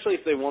 especially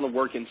if they want to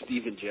work in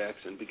Steven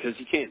Jackson, because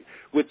you can't,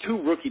 with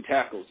two rookie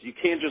tackles, you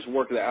can't just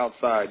work the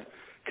outside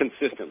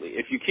consistently.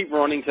 If you keep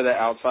running to the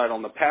outside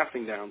on the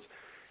passing downs,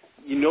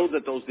 you know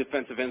that those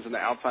defensive ends and the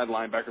outside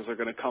linebackers are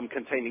going to come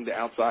containing the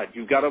outside.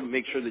 You've got to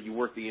make sure that you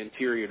work the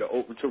interior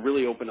to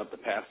really open up the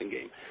passing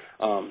game.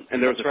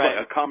 And there was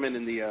a comment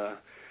in the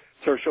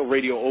Turf Show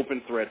Radio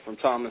Open thread from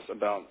Thomas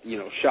about,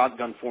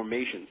 shotgun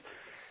formations.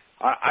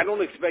 I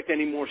don't expect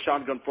any more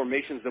shotgun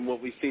formations than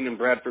what we've seen in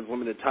Bradford's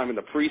limited time in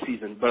the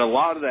preseason, but a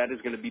lot of that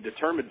is going to be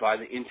determined by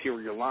the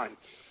interior line.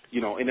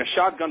 In a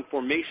shotgun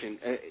formation,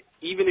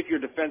 even if your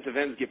defensive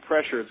ends get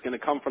pressure, it's going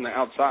to come from the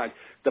outside.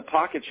 The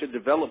pocket should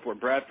develop where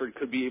Bradford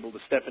could be able to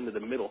step into the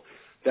middle.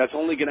 That's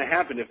only going to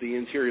happen if the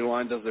interior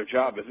line does their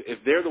job. If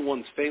they're the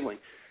ones failing,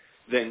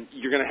 then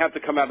you're going to have to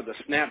come out of the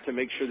snap to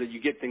make sure that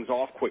you get things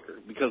off quicker,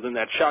 because in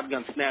that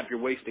shotgun snap, you're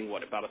wasting,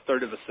 about a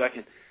third of a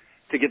second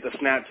to get the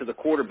snap to the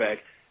quarterback.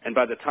 And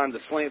by the time the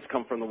slants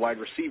come from the wide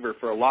receiver,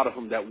 for a lot of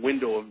them, that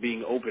window of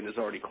being open is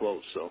already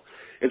closed. So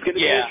it's going to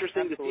be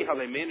interesting to see how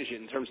they manage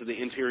it in terms of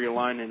the interior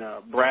line and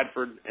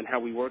Bradford and how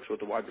he works with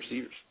the wide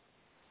receivers.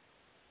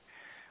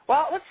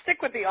 Well, let's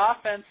stick with the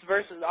offense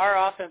versus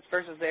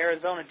the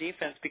Arizona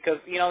defense, because,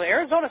 the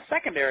Arizona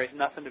secondary is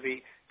nothing to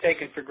be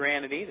taken for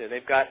granted either.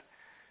 They've got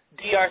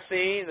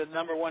DRC, the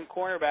number one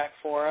cornerback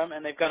for them,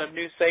 and they've got a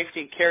new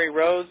safety, Kerry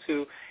Rhodes,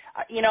 who,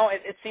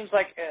 it seems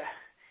like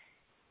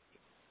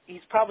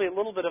he's probably a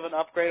little bit of an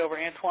upgrade over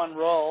Antoine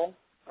Roll,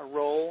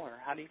 or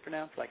how do you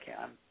pronounce it?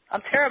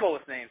 I'm terrible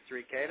with names,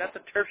 3K. That's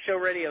a Turf Show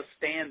Radio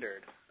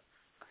standard.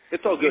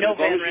 It's all good.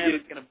 Van Ram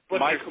is going to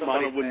butcher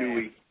somebody's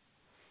name.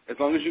 As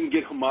long as you can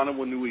get Humana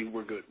Wanui,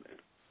 we're good, man.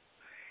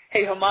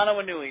 Hey, Humana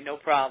Wanui, no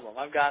problem.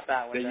 I've got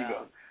that one down. There you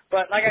go.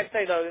 But like I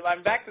say, though,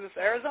 I'm back to this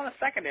Arizona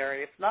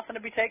secondary. It's nothing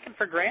to be taken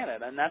for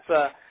granted, and that's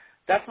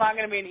not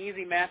going to be an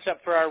easy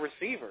matchup for our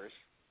receivers.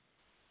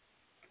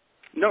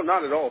 No,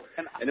 not at all.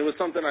 And it was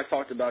something I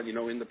talked about, in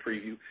the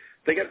preview.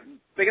 They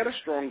got a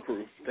strong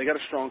crew. They got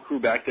a strong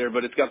crew back there,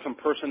 but it's got some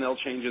personnel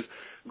changes.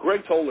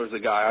 Greg Toller's a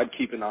guy I'd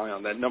keep an eye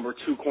on, that number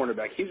 2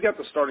 cornerback. He's got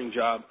the starting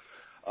job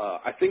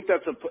I think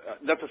that's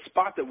a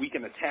spot that we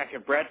can attack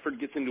if Bradford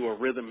gets into a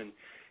rhythm and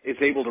is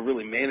able to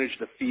really manage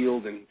the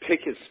field and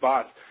pick his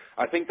spots.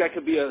 I think that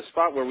could be a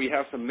spot where we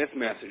have some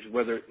mismatches,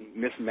 whether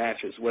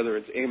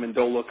it's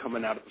Amendola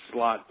coming out of the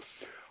slot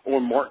or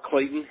Mark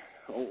Clayton,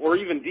 or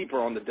even deeper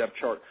on the depth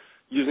chart,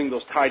 using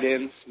those tight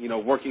ends,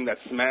 working that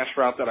smash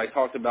route that I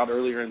talked about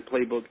earlier in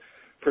Playbook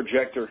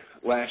Projector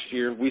last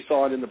year. We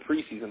saw it in the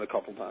preseason a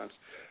couple times.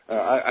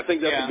 I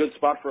think that's a good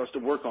spot for us to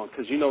work on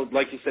because,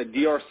 like you said,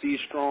 DRC is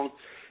strong,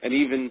 and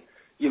even,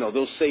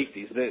 those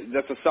safeties.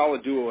 That's a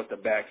solid duo at the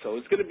back. So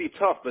it's going to be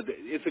tough, but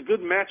it's a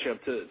good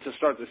matchup to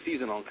start the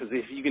season on because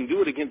if you can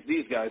do it against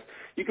these guys,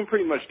 you can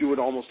pretty much do it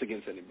almost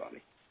against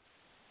anybody.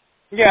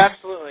 Yeah,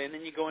 absolutely. And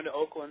then you go into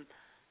Oakland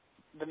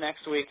the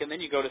next week, and then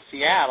you go to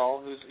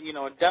Seattle, who's,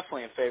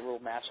 definitely a favorable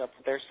matchup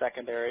with their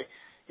secondary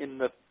in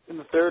the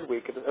third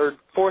week or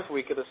fourth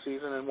week of the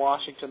season, and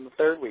Washington the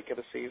third week of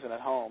the season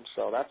at home.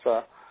 So that's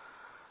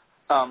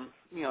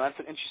that's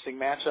an interesting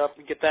matchup.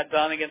 You get that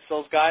done against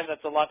those guys,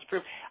 that's a lot to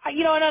prove.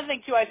 Another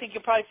thing too, I think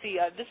you'll probably see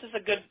this is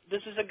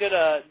a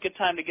good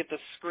time to get the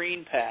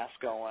screen pass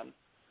going.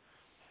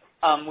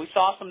 We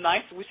saw some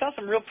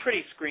real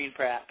pretty screen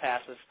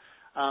passes,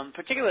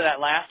 particularly that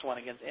last one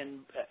against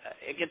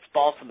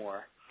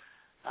Baltimore.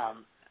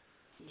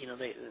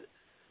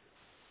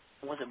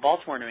 Was it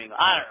Baltimore or New England?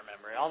 I don't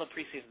remember. All the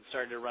preseason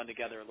started to run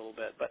together a little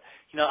bit. But,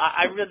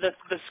 I read that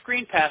the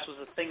screen pass was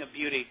a thing of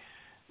beauty,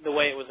 the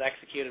way it was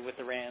executed with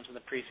the Rams in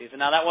the preseason.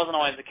 Now, that wasn't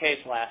always the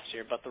case last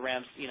year, but the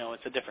Rams,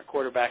 it's a different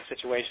quarterback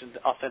situation.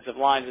 The offensive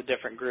line's a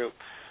different group.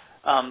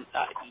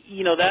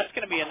 That's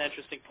going to be an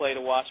interesting play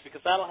to watch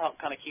because that'll help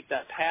kind of keep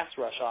that pass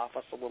rush off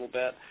us a little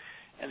bit.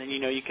 And then,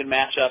 you can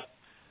match up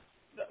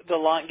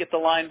get the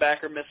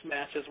linebacker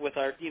mismatches with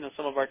our,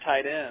 some of our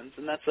tight ends,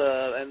 and that's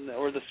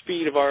or the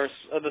speed of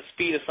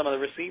some of the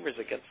receivers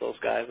against those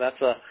guys.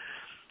 That's a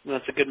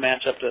good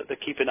matchup to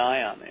keep an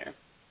eye on there.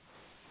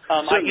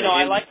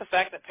 I like the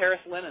fact that Paris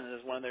Lennon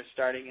is one of their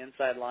starting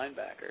inside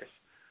linebackers.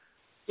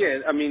 Yeah,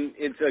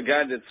 it's a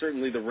guy that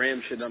certainly the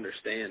Rams should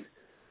understand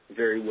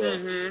very well.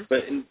 Mm-hmm. But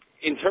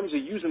in terms of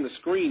using the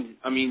screen,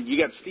 you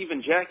got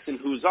Steven Jackson,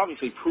 who's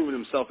obviously proven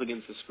himself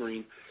against the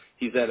screen.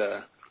 He's at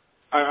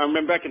I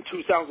remember back in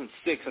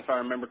 2006, if I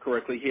remember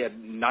correctly, he had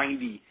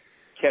 90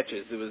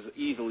 catches. It was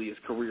easily his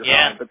career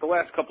high. But the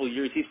last couple of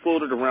years, he's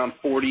floated around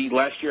 40.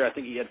 Last year, I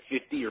think he had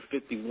 50 or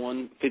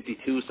 51,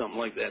 52, something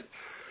like that.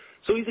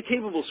 So he's a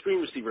capable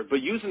screen receiver.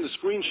 But using the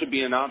screen should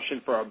be an option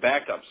for our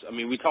backups.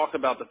 We talk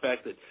about the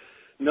fact that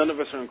none of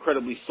us are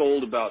incredibly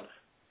sold about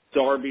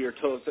Darby or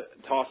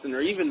Tostin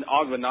or even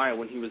Ogbanaya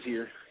when he was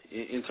here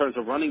in terms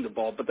of running the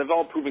ball, but they've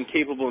all proven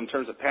capable in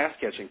terms of pass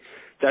catching.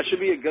 That should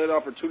be a good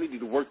opportunity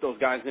to work those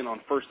guys in on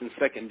first and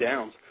second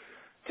downs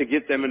to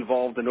get them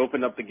involved and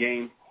open up the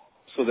game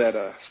so that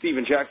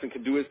Steven Jackson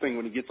can do his thing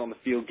when he gets on the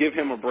field, give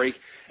him a break,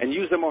 and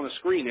use them on the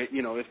screen.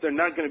 If they're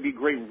not going to be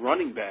great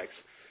running backs,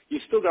 you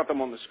still got them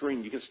on the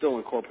screen. You can still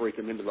incorporate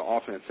them into the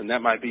offense, and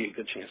that might be a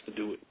good chance to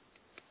do it.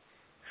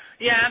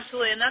 Yeah,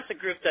 absolutely, and that's a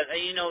group that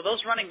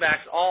those running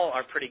backs all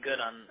are pretty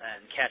good on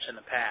catching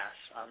the pass.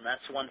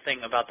 That's one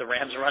thing about the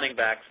Rams running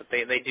backs that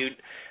they do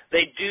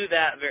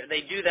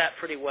that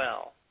pretty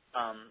well.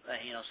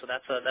 So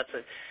that's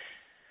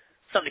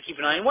something to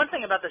keep an eye on. And one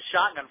thing about the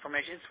shotgun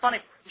formation, it's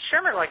funny.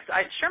 Shurmur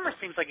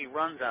seems like he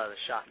runs out of the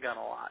shotgun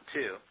a lot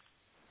too.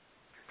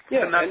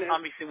 Yeah, and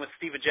obviously with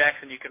Steven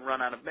Jackson, you can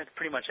run out of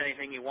pretty much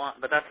anything you want,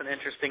 but that's an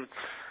interesting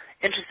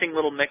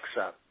little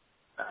mix-up.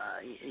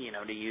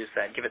 To use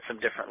that, give it some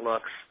different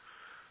looks.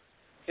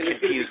 And it's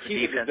going to be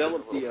key to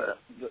develop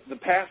the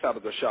pass out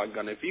of the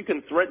shotgun. If you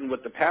can threaten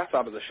with the pass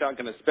out of the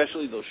shotgun,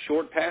 especially those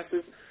short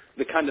passes,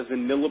 the kind of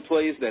vanilla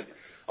plays that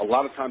a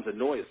lot of times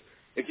annoy us,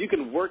 if you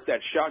can work that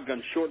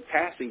shotgun short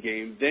passing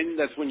game, then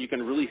that's when you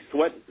can really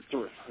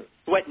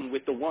threaten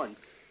with the one,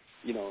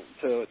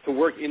 to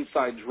work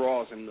inside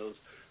draws and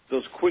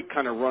those quick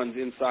kind of runs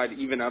inside,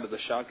 even out of the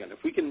shotgun.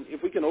 If we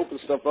can open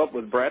stuff up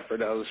with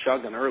Bradford out of the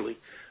shotgun early,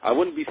 I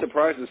wouldn't be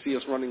surprised to see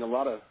us running a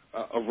lot of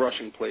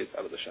rushing plays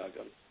out of the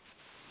shotgun.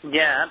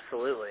 Yeah,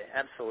 absolutely.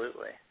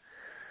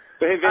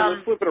 But hey, Van,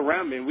 let's flip it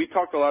around, man. We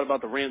talked a lot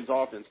about the Rams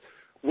offense.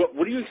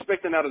 What are you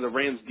expecting out of the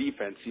Rams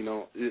defense?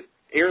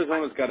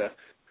 Arizona's got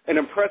an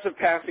impressive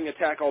passing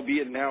attack,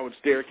 albeit now it's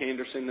Derek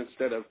Anderson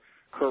instead of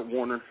Kurt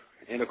Warner,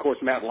 and of course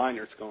Matt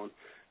Leinert's gone.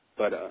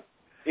 But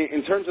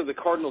in terms of the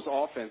Cardinals'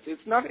 offense,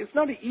 it's not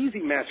an easy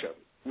matchup.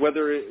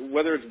 Whether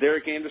it's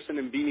Derek Anderson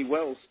and Beanie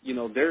Wells,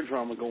 their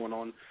drama going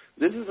on,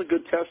 this is a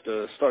good test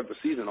to start the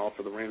season off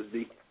for the Rams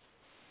D.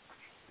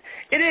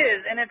 It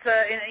is, and it's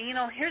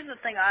here's the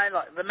thing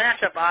the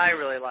matchup I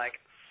really like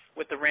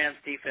with the Rams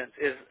defense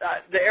is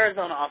the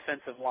Arizona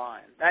offensive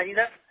line.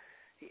 That's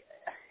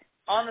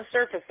on the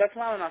surface, that's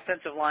not an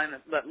offensive line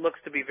that looks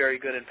to be very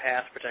good in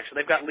pass protection.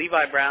 They've got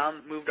Levi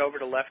Brown moved over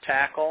to left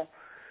tackle.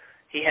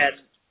 He had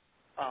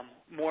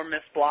more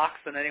missed blocks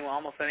than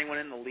almost anyone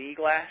in the league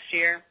last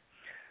year.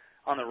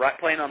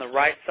 Playing on the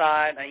right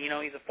side. And,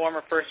 he's a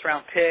former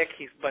first-round pick,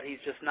 but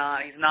he's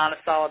not a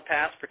solid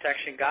pass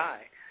protection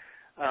guy.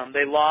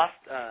 They lost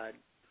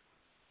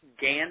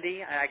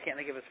Gandy. I can't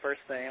think of his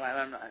first name. I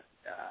don't know.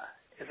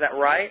 Is that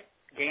right?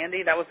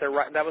 Gandy. That was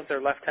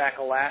their left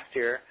tackle last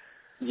year.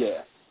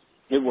 Yeah,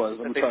 it was.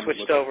 But they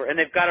switched over, and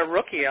they've got a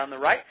rookie on the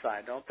right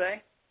side, don't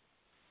they?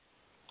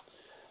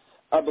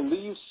 I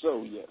believe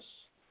so. Yes.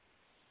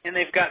 And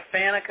they've got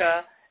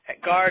Faneca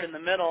at guard in the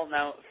middle.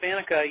 Now,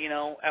 Faneca,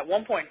 at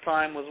one point in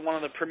time was one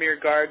of the premier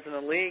guards in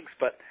the league,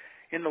 but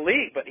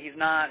he's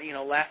not,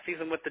 last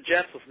season with the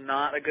Jets was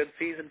not a good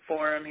season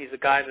for him. He's a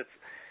guy that's,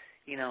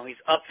 he's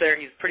up there.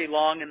 He's pretty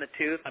long in the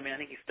tooth. I mean, I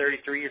think he's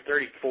 33 or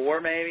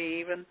 34 maybe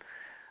even.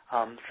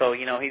 So,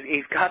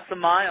 he's got some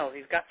miles.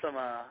 He's got some,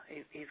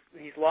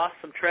 he's lost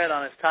some tread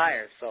on his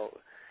tires. So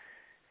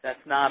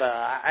that's not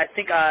I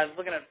think I was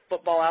looking at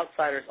Football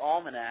Outsiders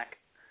Almanac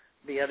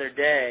the other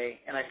day,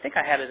 and I think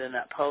I had it in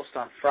that post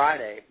on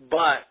Friday.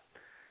 But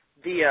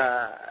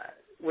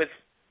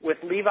with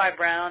Levi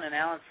Brown and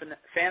Alan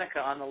Faneca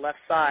on the left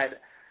side,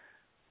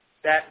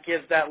 that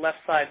gives that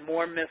left side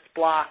more missed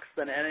blocks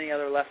than any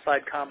other left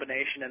side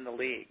combination in the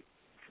league,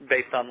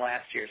 based on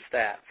last year's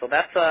stats. So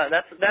that's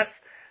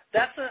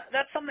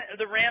something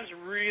the Rams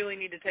really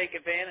need to take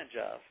advantage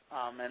of,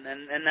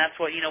 and that's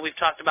what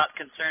we've talked about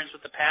concerns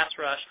with the pass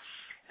rush.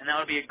 And that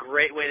would be a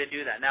great way to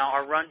do that. Now,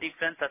 our run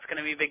defense, that's going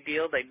to be a big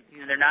deal.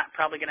 They're not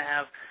probably going to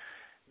have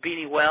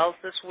Beanie Wells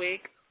this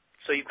week.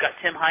 So you've got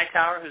Tim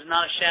Hightower, who's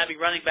not a shabby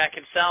running back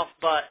himself,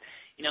 but,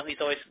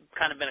 he's always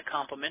kind of been a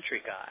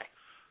complimentary guy.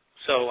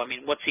 So, I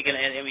mean, what's he going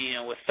to,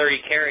 with 30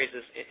 carries,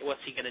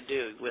 what's he going to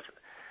do? With,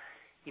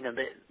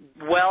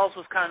 Wells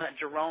was kind of that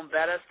Jerome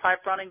Bettis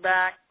type running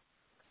back.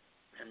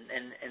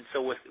 And so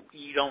with,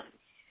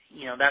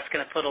 that's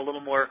going to put a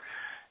little more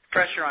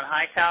pressure on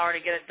Hightower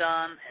to get it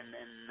done, and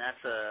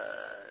that's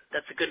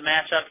a good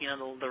matchup.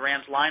 The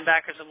Rams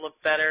linebackers have looked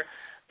better.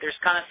 There's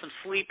kind of some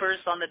sleepers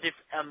on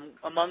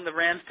among the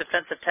Rams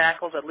defensive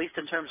tackles, at least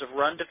in terms of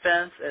run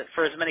defense.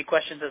 For as many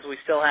questions as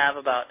we still have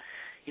about,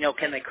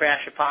 can they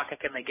crash a pocket?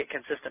 Can they get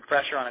consistent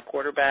pressure on a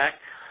quarterback?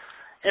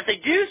 And if they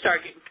do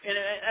start getting,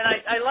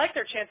 and I like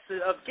their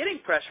chances of getting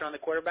pressure on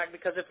the quarterback,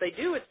 because if they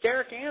do, it's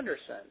Derek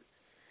Anderson.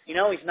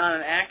 He's not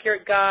an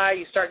accurate guy.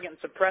 You start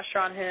getting some pressure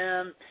on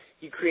him.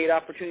 You create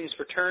opportunities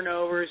for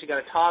turnovers. You got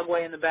a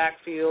Togway in the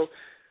backfield.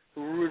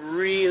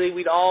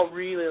 We'd all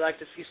really like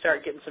to see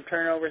start getting some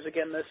turnovers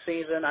again this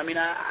season. I mean,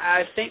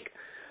 I think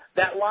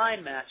that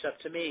line matchup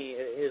to me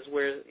is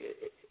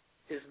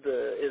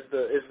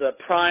the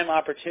prime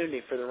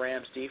opportunity for the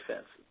Rams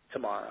defense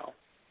tomorrow.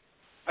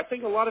 I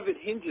think a lot of it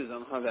hinges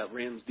on how that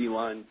Rams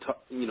D-line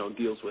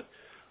deals with.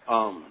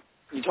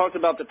 You talked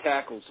about the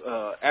tackles.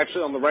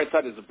 Actually, on the right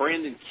side is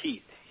Brandon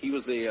Keith. He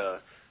was a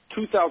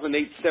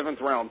 2008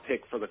 seventh-round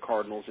pick for the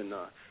Cardinals, and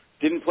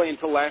didn't play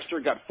until last year.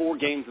 Got 4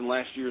 games in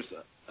last year's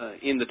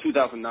in the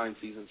 2009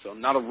 season, so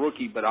not a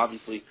rookie, but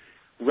obviously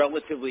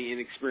relatively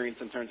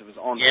inexperienced in terms of his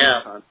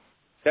on-field time.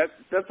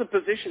 That's a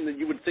position that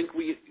you would think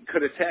we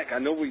could attack. I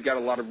know we've got a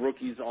lot of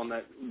rookies on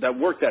that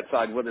work that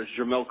side, whether it's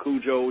Jamel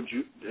Cujo,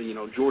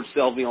 George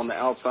Selvey on the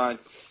outside.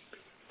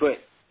 But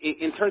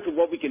in terms of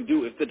what we can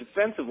do, if the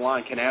defensive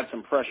line can add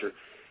some pressure,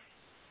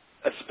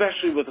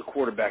 especially with a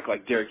quarterback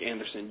like Derek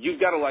Anderson, you've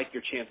got to like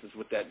your chances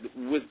with that.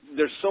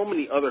 There's so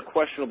many other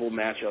questionable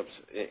matchups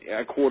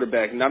at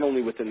quarterback, not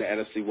only within the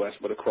NFC West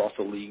but across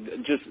the league.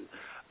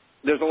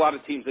 There's a lot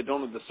of teams that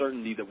don't have the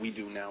certainty that we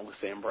do now with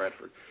Sam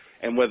Bradford.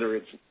 And whether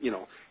it's,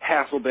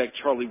 Hasselbeck,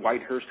 Charlie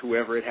Whitehurst,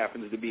 whoever it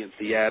happens to be in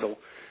Seattle,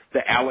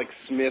 the Alex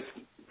Smith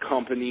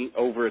company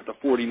over at the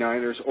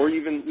 49ers, or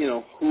even,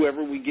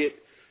 whoever we get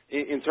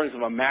in terms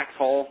of a Max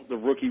Hall, the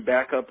rookie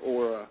backup,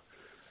 or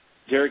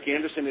Derek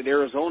Anderson at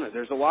Arizona.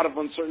 There's a lot of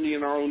uncertainty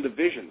in our own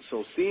division.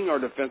 So seeing our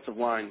defensive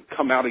line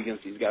come out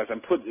against these guys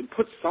and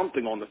put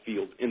something on the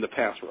field in the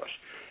pass rush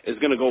is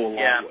going to go a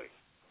long way.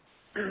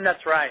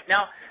 That's right.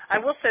 Now, I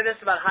will say this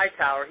about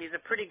Hightower. He's a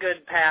pretty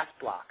good pass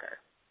blocker.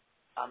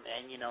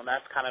 And,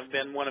 that's kind of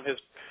been one of his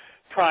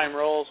prime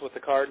roles with the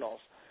Cardinals.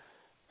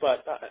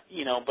 But,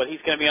 but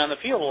he's going to be on the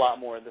field a lot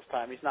more this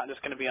time. He's not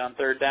just going to be on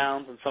third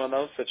downs and some of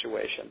those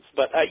situations.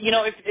 But,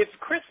 if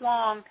Chris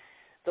Long,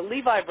 the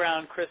Levi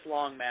Brown-Chris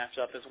Long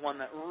matchup is one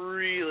that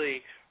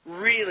really,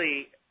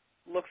 really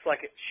looks like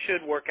it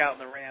should work out in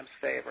the Rams'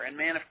 favor. And,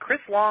 man, if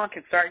Chris Long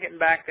can start getting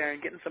back there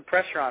and getting some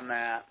pressure on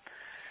that,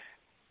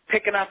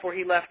 picking up where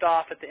he left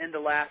off at the end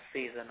of last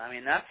season, I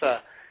mean, that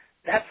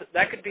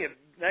could be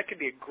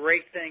a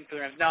great thing for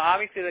the Rams. Now,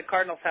 obviously, the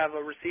Cardinals have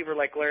a receiver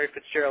like Larry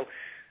Fitzgerald,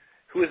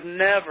 who is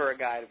never a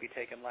guy to be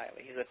taken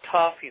lightly. He's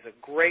he's a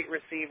great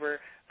receiver,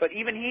 but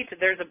even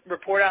there's a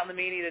report out in the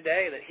media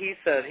today that he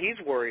says he's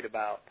worried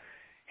about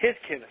his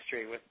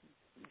chemistry with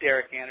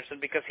Derek Anderson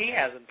because he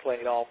hasn't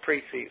played all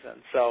preseason.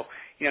 So,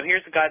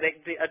 here's a guy,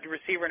 a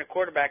receiver and a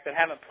quarterback that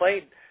haven't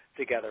played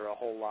together a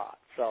whole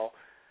lot. So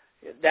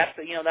that's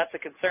a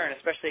concern,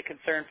 especially a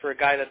concern for a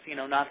guy that's,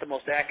 not the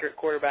most accurate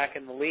quarterback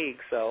in the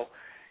league. So,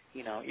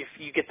 if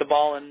you get the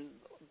ball in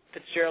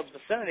Fitzgerald's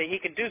vicinity, he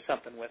can do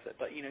something with it.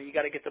 But, you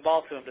got to get the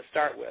ball to him to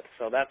start with.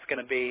 So that's going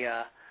to be,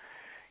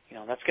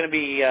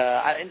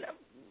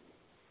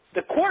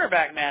 the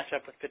quarterback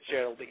matchup with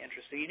Fitzgerald will be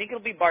interesting. You think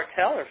it'll be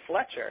Bartell or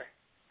Fletcher?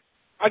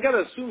 I got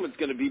to assume it's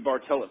going to be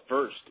Bartell at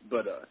first,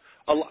 but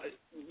a lot,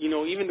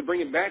 even to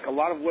bring it back, a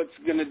lot of what's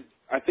going to,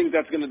 I think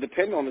that's going to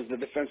depend on is the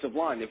defensive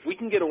line. If we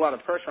can get a lot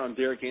of pressure on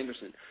Derek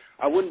Anderson,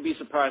 I wouldn't be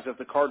surprised if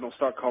the Cardinals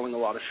start calling a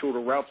lot of shorter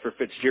routes for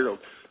Fitzgerald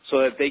so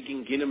that they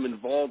can get him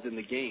involved in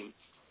the game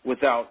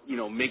without,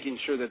 making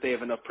sure that they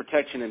have enough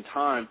protection and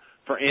time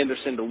for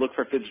Anderson to look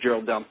for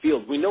Fitzgerald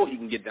downfield. We know he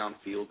can get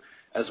downfield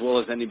as well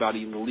as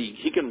anybody in the league.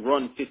 He can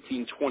run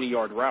 15,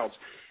 20-yard routes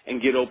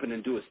and get open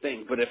and do his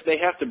thing. But if they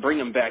have to bring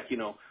him back,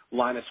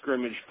 line of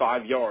scrimmage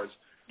 5 yards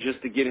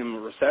just to get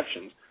him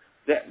receptions,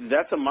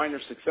 that's a minor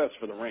success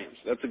for the Rams.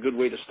 That's a good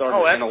way to start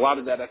it. And a lot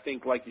of that, I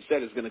think, like you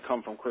said, is going to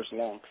come from Chris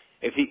Long.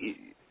 If he,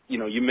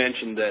 you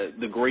mentioned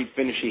the great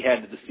finish he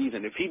had to the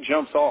season. If he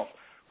jumps off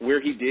where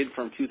he did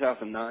from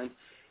 2009,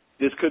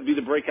 this could be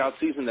the breakout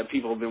season that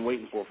people have been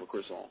waiting for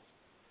Chris Long.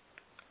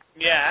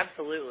 Yeah,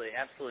 absolutely.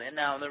 And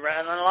now, and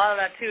a lot of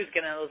that too is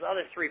going to those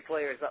other three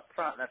players up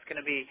front. That's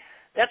going to be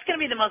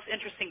the most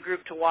interesting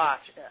group to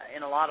watch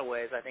in a lot of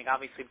ways. I think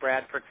obviously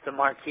Bradford's the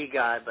marquee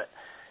guy, but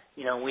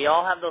we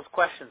all have those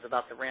questions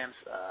about the Rams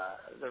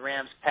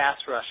pass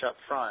rush up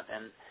front,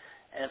 and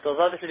if those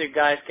other three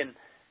guys can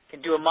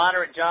do a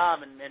moderate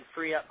job and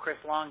free up Chris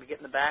Long to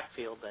get in the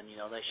backfield, then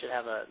they should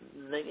have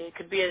it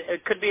could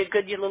be a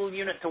good little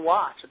unit to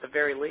watch at the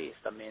very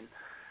least. I mean,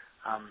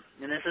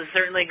 and this is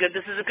certainly good.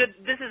 This is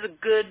a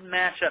good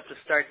matchup to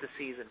start the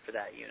season for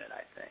that unit,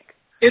 I think.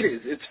 It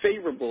is. It's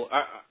favorable.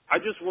 I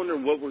just wonder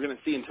what we're going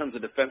to see in terms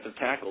of defensive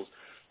tackles.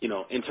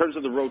 In terms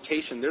of the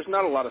rotation, there's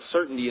not a lot of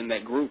certainty in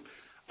that group.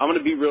 I'm going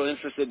to be real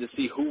interested to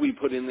see who we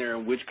put in there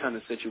and which kind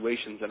of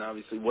situations and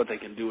obviously what they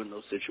can do in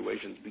those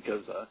situations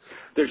because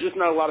there's just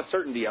not a lot of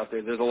certainty out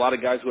there. There's a lot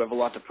of guys who have a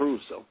lot to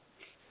prove, so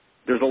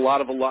there's a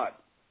lot.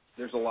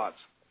 There's a lot.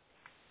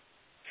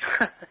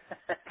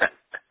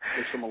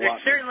 There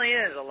certainly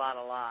is a lot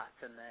of lots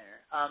in there.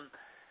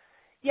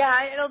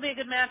 It'll be a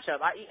good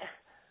matchup.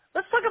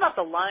 Let's talk about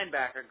the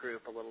linebacker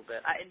group a little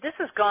bit. This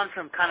has gone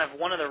from kind of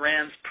one of the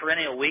Rams'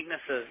 perennial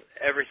weaknesses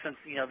ever since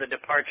the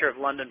departure of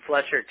London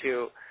Fletcher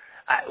to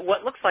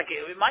what looks like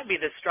it might be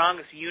the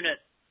strongest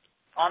unit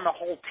on the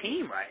whole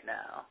team right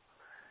now.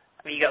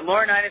 I mean, you got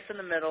Laurinaitis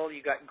in the middle,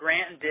 you got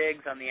Grant and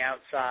Diggs on the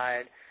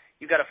outside,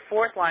 you got a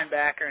fourth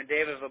linebacker and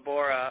David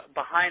Vobora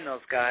behind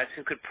those guys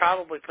who could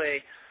probably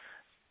play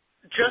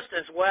just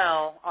as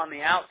well on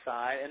the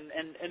outside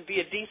and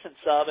be a decent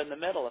sub in the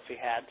middle if he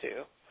had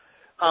to.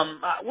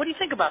 What do you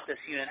think about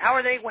this unit? How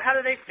do they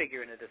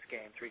figure into this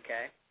game,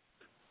 3K?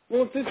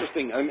 Well, it's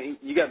interesting. I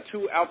mean, you got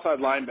two outside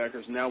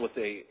linebackers now with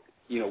a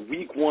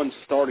week one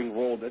starting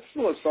role that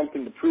still has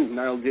something to prove.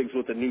 Niall Diggs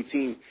with a new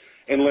team,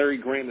 and Larry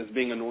Grant is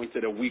being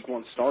anointed a week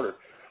one starter.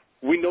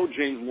 We know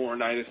James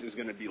Laurinaitis is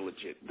going to be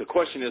legit. The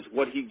question is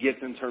what he gets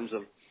in terms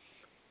of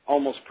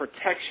almost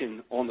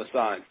protection on the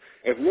sides.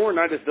 If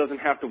Laurinaitis doesn't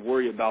have to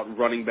worry about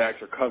running backs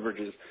or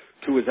coverages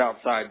to his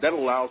outside, that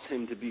allows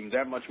him to be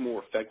that much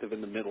more effective in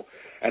the middle.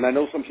 And I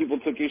know some people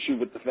took issue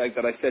with the fact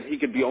that I said he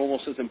could be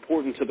almost as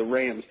important to the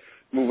Rams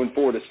moving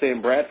forward as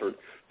Sam Bradford,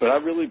 but I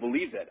really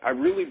believe that. I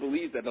really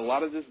believe that a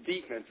lot of this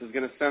defense is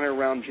going to center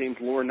around James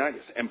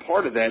Laurinaitis, and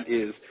part of that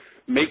is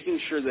making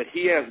sure that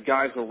he has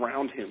guys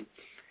around him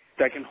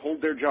that can hold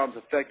their jobs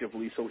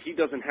effectively so he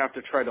doesn't have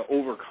to try to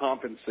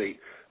overcompensate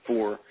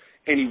for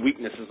any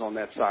weaknesses on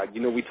that side.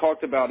 We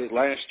talked about it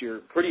last year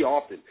pretty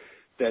often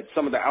that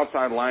some of the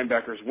outside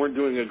linebackers weren't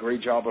doing a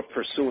great job of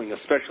pursuing,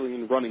 especially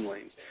in running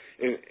lanes.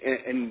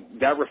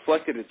 And that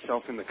reflected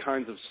itself in the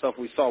kinds of stuff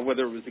we saw,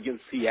 whether it was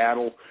against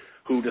Seattle,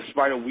 who,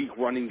 despite a weak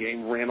running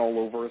game, ran all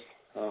over us.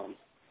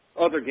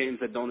 Other games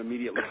that don't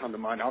immediately come to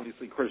mind,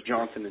 obviously Chris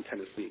Johnson in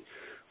Tennessee.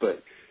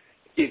 But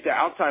if the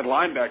outside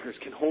linebackers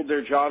can hold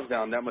their jobs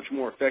down that much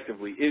more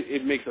effectively,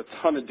 it makes a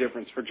ton of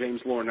difference for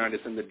James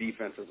Laurinaitis and the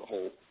defense as a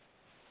whole.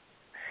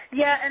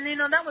 Yeah, and,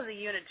 that was a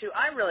unit, too.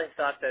 I really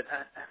thought that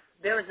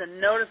there was a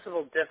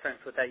noticeable difference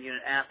with that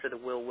unit after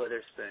the Will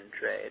Witherspoon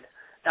trade.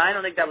 Now, I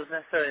don't think that was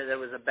necessarily that it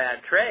was a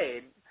bad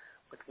trade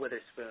with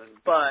Witherspoon,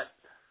 but,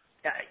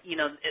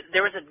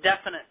 there was a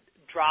definite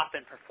drop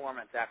in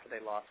performance after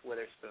they lost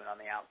Witherspoon on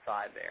the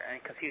outside there.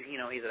 And because he's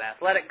an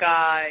athletic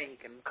guy, he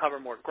can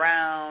cover more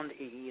ground,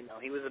 he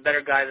was a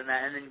better guy than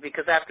that. And then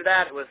because after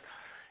that it was,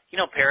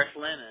 Paris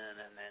Lennon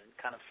and then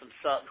kind of some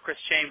subs, Chris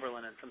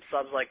Chamberlain and some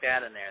subs like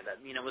that in there that,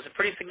 was a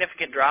pretty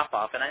significant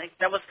drop-off. And I think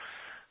that was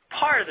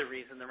part of the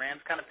reason the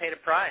Rams kind of paid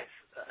a price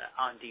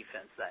on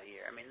defense that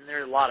year. I mean,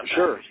 there are a lot of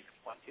factors you can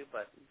point to,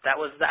 but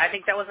I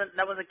think that was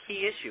a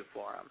key issue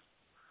for them.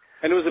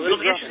 And it was it'll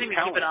be interesting to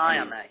keep an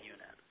eye on that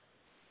unit.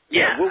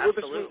 Yeah,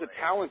 absolutely.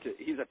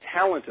 He's a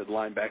talented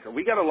linebacker.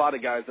 We got a lot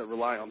of guys that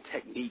rely on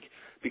technique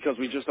because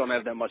we just don't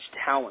have that much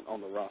talent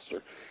on the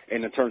roster.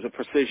 And in terms of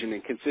precision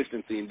and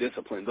consistency and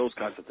discipline, those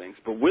kinds of things.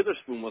 But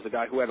Witherspoon was a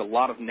guy who had a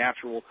lot of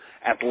natural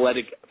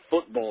athletic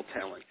football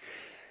talent.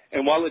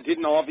 And while it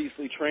didn't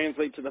obviously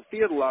translate to the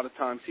field a lot of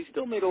times, he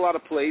still made a lot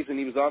of plays, and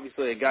he was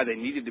obviously a guy that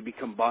needed to be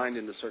combined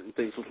into certain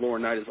things with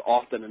Laurinaitis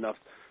often enough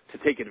to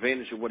take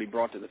advantage of what he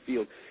brought to the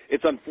field.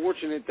 It's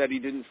unfortunate that he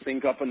didn't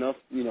sync up enough,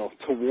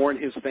 to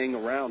warrant his staying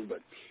around, but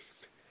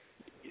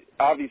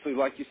obviously,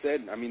 like you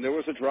said, I mean, there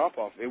was a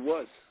drop-off. It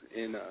was.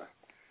 And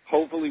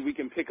hopefully we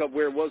can pick up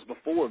where it was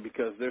before,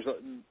 because there's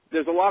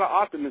a lot of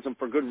optimism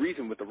for good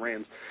reason with the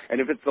Rams.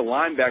 And if it's the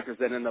linebackers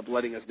that end up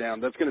letting us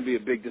down, that's going to be a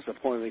big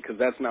disappointment, because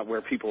that's not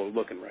where people are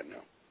looking right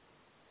now.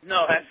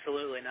 No,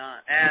 absolutely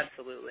not.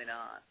 Absolutely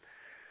not.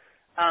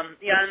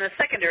 Yeah, and the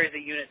secondary is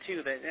a unit,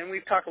 too, and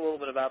we've talked a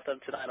little bit about them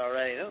tonight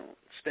already. I don't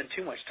spend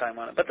too much time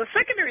on it. But the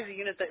secondary is a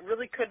unit that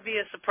really could be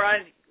a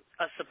surprising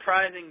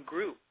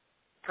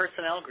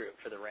personnel group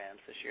for the Rams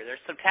this year.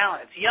 There's some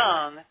talent. It's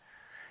young.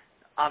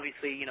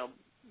 Obviously, you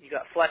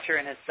got Fletcher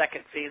in his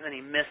second season.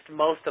 He missed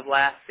most of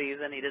last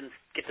season. He didn't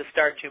get to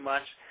start too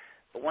much.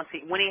 But when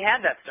he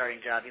had that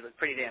starting job, he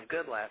looked pretty damn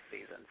good last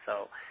season.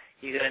 So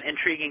you got an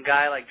intriguing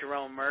guy like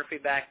Jerome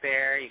Murphy back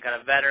there. You got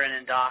a veteran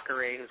in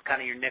Dockery who's kind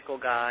of your nickel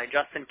guy.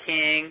 Justin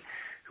King,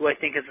 who I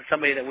think is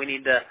somebody that we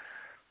need to,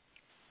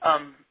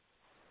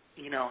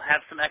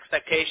 have some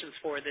expectations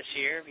for this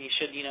year. He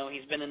should,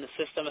 he's been in the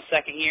system a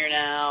second year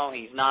now.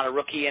 He's not a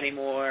rookie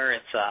anymore.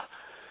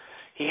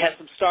 He had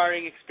some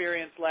starting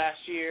experience last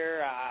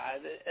year,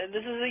 and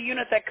this is a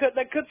unit that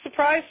could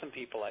surprise some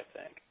people, I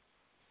think.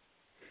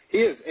 He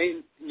is.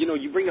 And,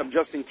 you bring up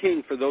Justin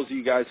King, for those of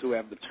you guys who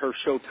have the Turf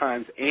Show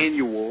Times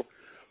annual,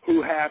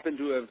 who happen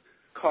to have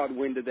caught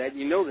wind of that.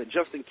 You know that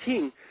Justin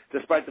King,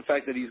 despite the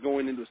fact that he's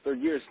going into his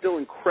third year, is still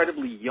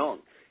incredibly young.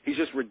 He's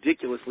just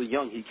ridiculously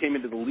young. He came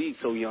into the league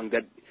so young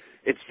that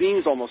it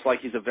seems almost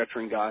like he's a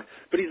veteran guy,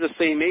 but he's the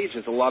same age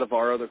as a lot of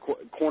our other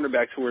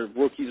cornerbacks who are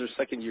rookies or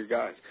second-year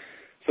guys.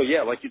 So,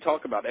 yeah, like you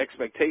talk about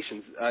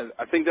expectations,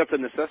 I think that's a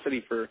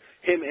necessity for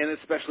him and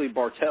especially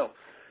Bartell.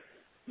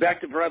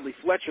 Back to Bradley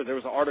Fletcher, there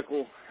was an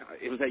article,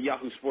 it was at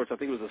Yahoo Sports, I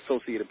think it was an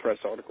Associated Press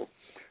article,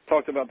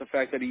 talked about the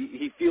fact that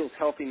he feels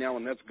healthy now,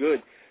 and that's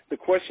good. The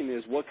question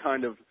is what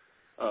kind of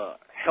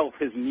health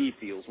his knee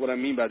feels. What I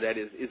mean by that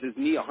is his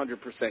knee 100%?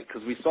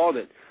 Because we saw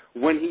that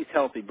when he's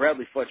healthy,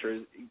 Bradley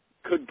Fletcher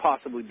could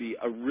possibly be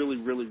a really,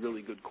 really,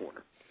 really good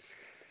corner.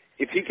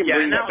 If he can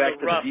bring that back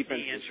to the defense. Yeah, and that was a rough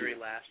knee injury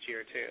last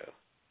year, too.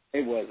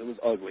 It was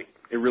ugly.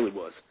 It really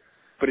was.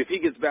 But if he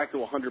gets back to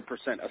 100%,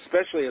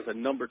 especially as a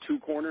number 2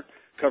 corner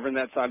covering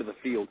that side of the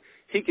field,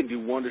 he can do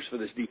wonders for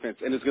this defense,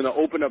 and it's going to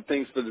open up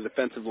things for the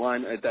defensive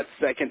line at that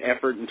second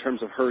effort in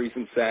terms of hurries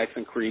and sacks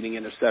and creating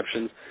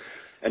interceptions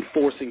and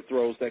forcing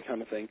throws, that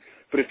kind of thing.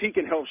 But if he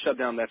can help shut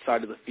down that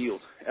side of the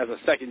field as a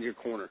second-year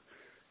corner,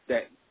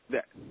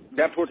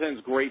 that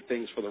portends great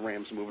things for the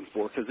Rams moving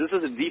forward, because this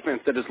is a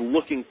defense that is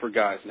looking for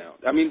guys now.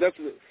 I mean,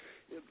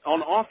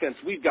 on offense,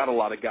 we've got a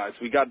lot of guys.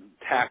 We got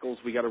tackles,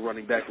 we got a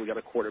running back, we got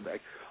a quarterback.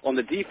 On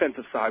the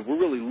defensive side, we're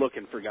really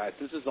looking for guys.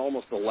 This is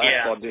almost the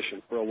last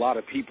audition for a lot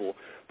of people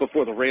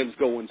before the Rams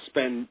go and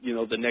spend,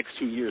 the next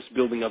 2 years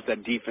building up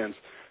that defense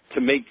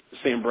to make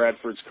Sam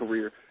Bradford's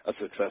career a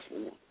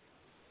successful one.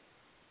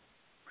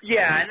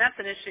 Yeah, and that's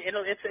an issue.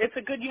 It's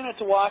a good unit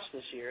to watch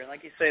this year, and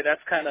like you say,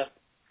 that's kind of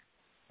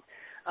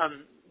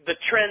the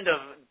trend of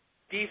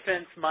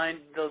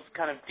those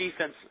kind of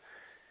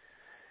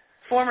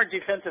former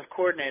defensive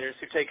coordinators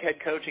who take head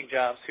coaching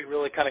jobs, who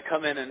really kind of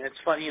come in, and it's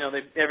fun.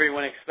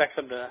 Everyone expects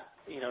them to,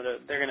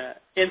 they're going to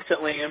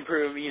instantly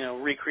improve,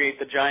 recreate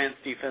the Giants'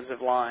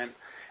 defensive line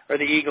or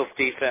the Eagles'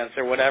 defense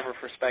or whatever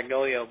for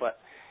Spaglio, but.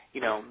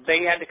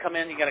 They had to come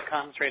in. You got to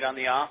concentrate on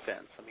the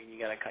offense. I mean, you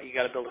got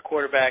to build a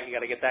quarterback. You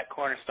got to get that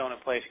cornerstone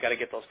in place. You got to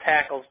get those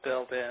tackles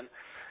built in.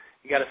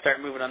 You got to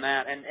start moving on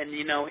that. And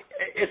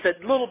it's a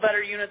little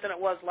better unit than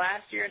it was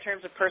last year in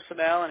terms of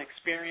personnel and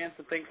experience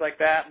and things like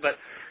that. But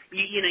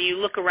you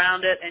look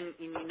around it and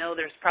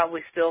there's probably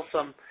still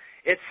some.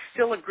 It's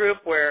still a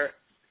group where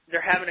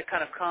they're having to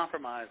kind of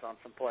compromise on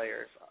some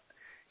players.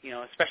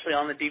 Especially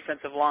on the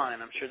defensive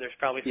line. I'm sure there's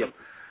probably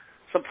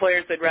some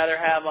players they'd rather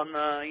have on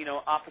the,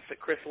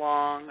 opposite Chris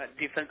Long,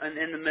 defense, and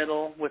in the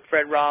middle with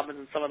Fred Robbins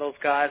and some of those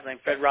guys. I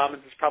think Fred Robbins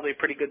is probably a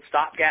pretty good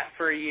stopgap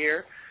for a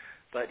year,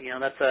 but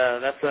that's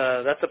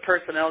a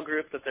personnel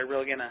group that they're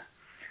really gonna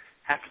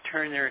have to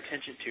turn their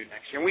attention to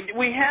next year.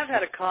 We have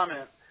had a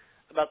comment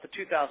about the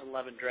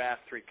 2011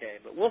 draft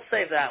 3K, but we'll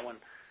save that one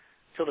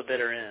till the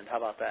bitter end. How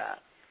about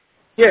that?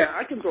 Yeah,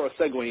 I can throw a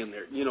segue in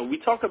there.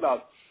 We talk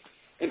about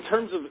in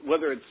terms of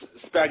whether it's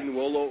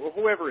Spagnuolo or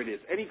whoever it is,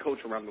 any coach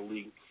around the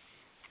league.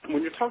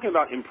 When you're talking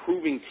about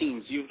improving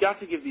teams, you've got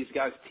to give these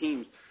guys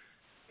teams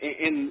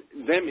and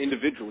them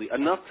individually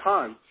enough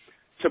time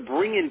to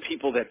bring in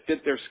people that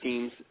fit their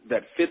schemes,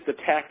 that fit the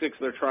tactics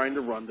they're trying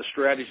to run, the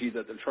strategy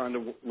that they're trying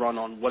to run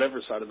on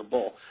whatever side of the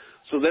ball,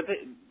 so that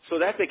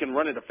they can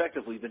run it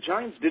effectively. The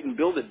Giants didn't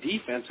build a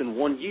defense in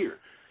 1 year.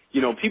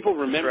 People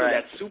remember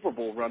that Super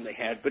Bowl run they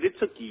had, but it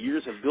took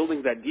years of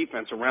building that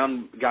defense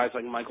around guys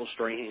like Michael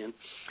Strahan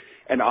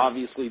and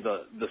obviously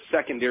the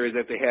secondary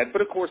that they had,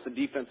 but of course the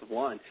defensive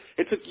line.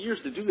 It took years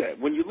to do that.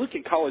 When you look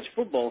at college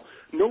football,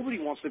 nobody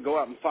wants to go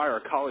out and fire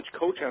a college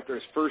coach after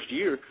his first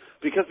year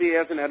because he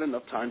hasn't had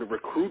enough time to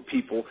recruit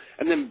people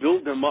and then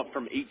build them up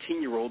from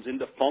 18-year-olds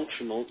into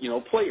functional,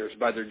 players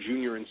by their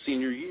junior and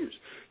senior years.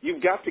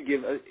 You've got to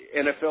give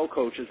NFL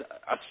coaches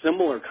a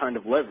similar kind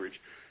of leverage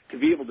to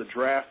be able to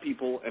draft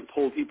people and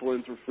pull people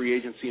in through free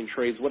agency and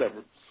trades,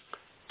 whatever,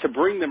 to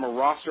bring them a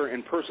roster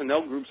and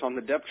personnel groups on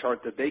the depth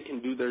chart that they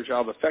can do their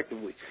job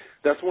effectively.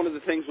 That's one of the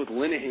things with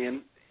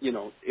Linehan,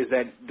 is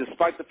that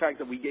despite the fact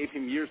that we gave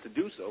him years to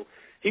do so,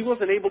 he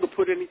wasn't able to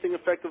put anything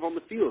effective on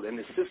the field, and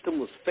his system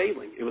was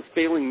failing. It was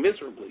failing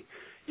miserably.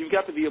 You've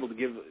got to be able to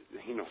give,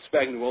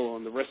 Spagnuolo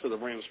and the rest of the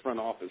Rams front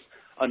office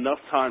enough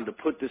time to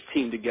put this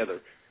team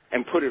together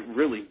and put it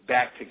really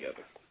back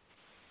together.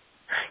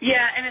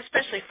 Yeah, and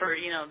especially for,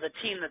 the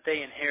team that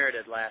they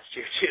inherited last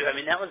year, too. I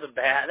mean,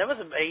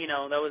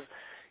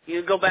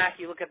 you go back,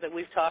 you look at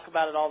we've talked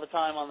about it all the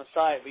time on the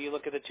site, but you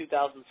look at the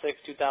 2006,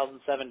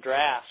 2007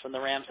 drafts, and the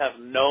Rams have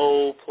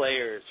no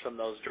players from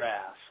those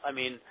drafts. I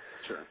mean,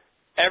 sure.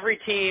 Every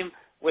team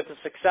with a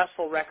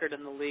successful record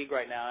in the league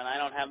right now, and I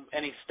don't have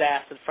any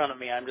stats in front of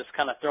me, I'm just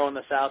kind of throwing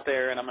this out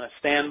there, and I'm going to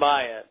stand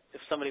by it.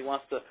 If somebody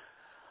wants to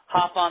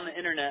hop on the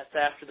internet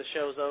after the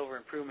show's over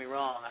and prove me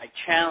wrong, I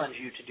challenge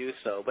you to do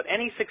so. But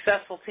any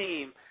successful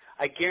team,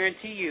 I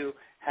guarantee you,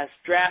 has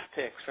draft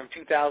picks from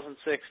 2006,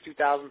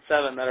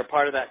 2007 that are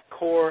part of that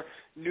core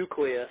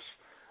nucleus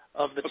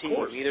of the team,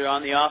 either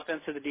on the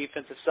offense or the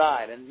defensive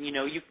side. And,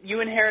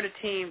 you inherit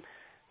a team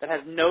that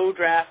has no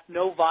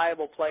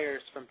viable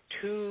players from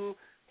 2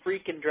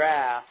 freaking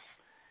drafts,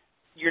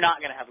 you're not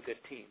going to have a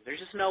good team. There's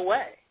just no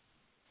way.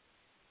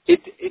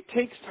 It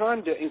takes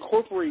time to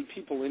incorporate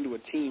people into a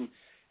team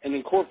and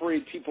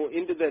incorporate people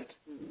into that,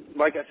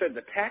 like I said,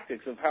 the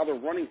tactics of how they're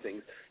running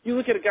things. You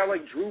look at a guy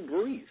like Drew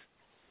Brees.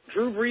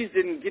 Drew Brees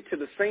didn't get to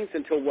the Saints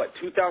until,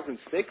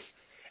 2006?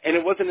 And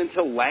it wasn't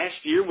until last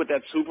year with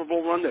that Super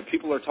Bowl run that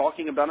people are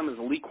talking about him as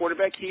a elite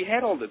quarterback. He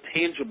had all the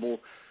tangible,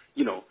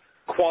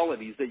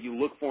 qualities that you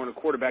look for in a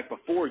quarterback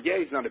before. Yeah,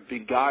 he's not a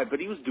big guy, but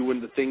he was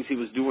doing the things he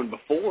was doing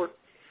before.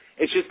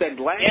 It's just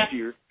that last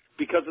year,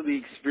 because of the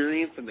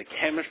experience and the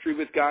chemistry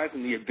with guys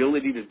and the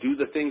ability to do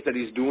the things that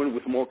he's doing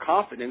with more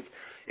confidence,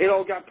 it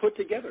all got put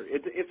together.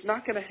 It's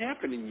not going to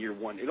happen in year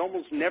one. It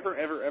almost never,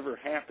 ever, ever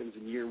happens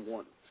in year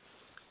one.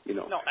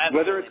 No,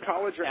 whether it's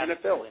college or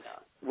NFL,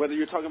 whether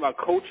you're talking about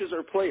coaches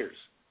or players,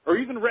 or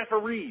even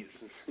referees,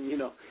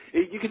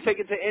 you can take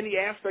it to any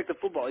aspect of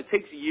football. It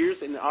takes years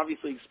and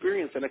obviously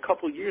experience and a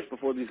couple of years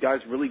before these guys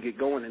really get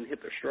going and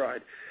hit their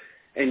stride.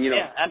 And,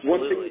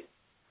 one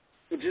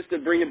thing, just to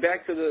bring it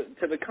back to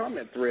the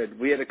comment thread,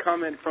 we had a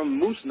comment from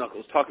Moose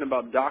Knuckles talking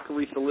about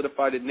Dockery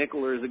solidified at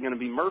nickel, or is it going to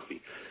be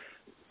Murphy?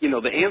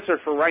 The answer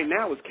for right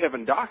now is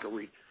Kevin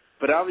Dockery.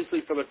 But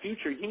obviously for the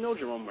future, he knows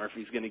Jerome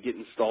Murphy's going to get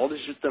installed.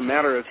 It's just a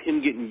matter of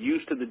him getting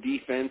used to the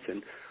defense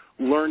and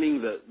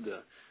learning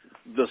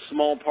the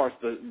small parts,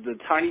 the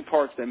tiny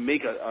parts that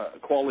make a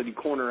quality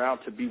corner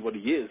out to be what he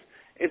is.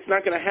 It's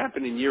not going to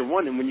happen in year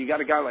one. And when you got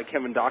a guy like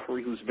Kevin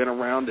Dockery who's been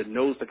around and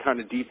knows the kind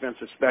of defense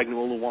that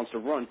Spagnuolo wants to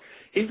run,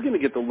 he's going to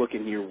get the look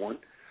in year one.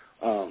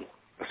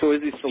 So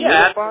is he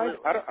solidified?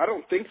 I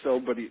don't think so,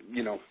 but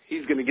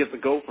he's going to get the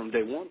go from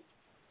day one.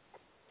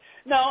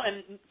 No,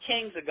 and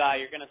King's a guy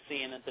you're going to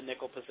see in at the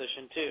nickel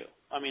position too.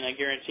 I mean, I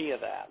guarantee you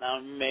that. Now,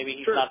 maybe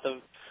he's not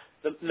the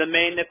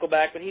main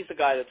nickelback, but he's a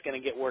guy that's going to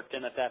get worked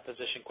in at that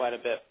position quite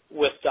a bit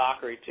with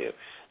Dockery too.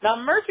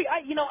 Now, Murphy, I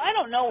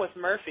don't know with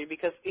Murphy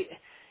because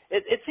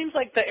it seems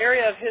like the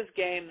area of his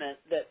game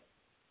that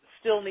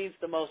still needs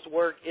the most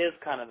work is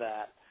kind of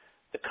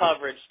the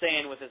coverage,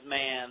 staying with his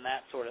man,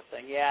 that sort of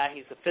thing. Yeah,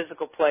 he's a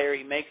physical player.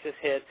 He makes his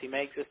hits. He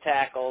makes his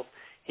tackles.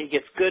 He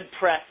gets good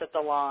press at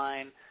the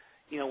line,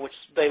 which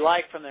they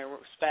like from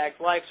Spags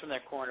likes from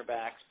their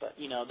cornerbacks. But,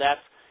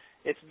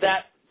 it's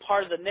that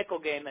part of the nickel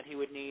game that he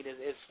would need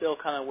is still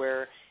kind of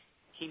where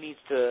he needs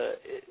to,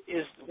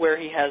 is where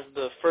he has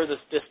the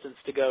furthest distance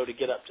to go to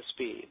get up to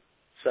speed.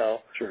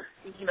 So, sure.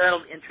 That'll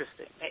be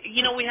interesting.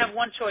 We have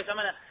one choice. I'm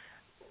going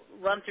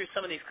to run through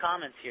some of these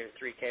comments here,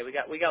 3K.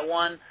 We got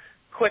one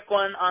quick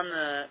one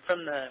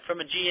from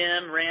a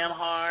GM, Ram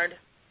Hard.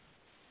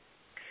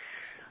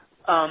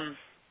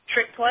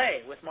 Trick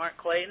play with Mark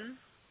Clayton.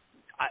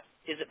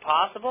 Is it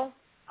possible?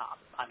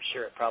 I'm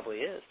sure it probably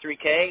is.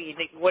 3K, you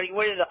think what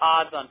are the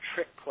odds on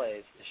trick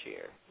plays this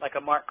year? Like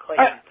a Mark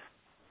Clayton?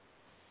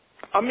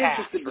 I'm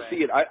interested to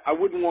see it. I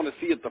wouldn't want to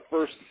see it the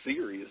first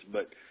series,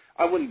 but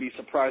I wouldn't be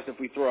surprised if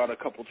we throw out a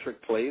couple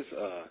trick plays,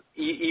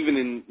 even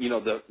in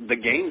the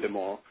game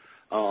tomorrow.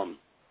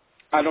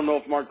 I don't know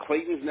if Mark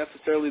Clayton's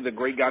necessarily the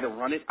great guy to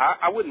run it.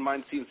 I wouldn't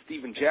mind seeing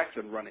Steven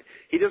Jackson run it.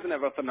 He doesn't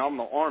have a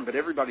phenomenal arm, but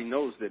everybody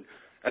knows that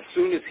as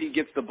soon as he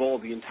gets the ball,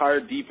 the entire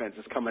defense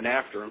is coming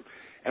after him.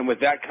 And with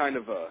that kind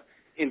of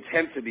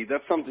intensity,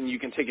 that's something you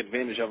can take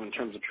advantage of in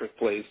terms of trick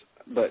plays.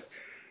 But,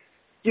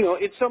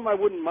 it's something I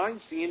wouldn't mind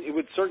seeing. It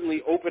would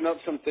certainly open up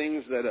some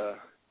things that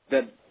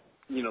the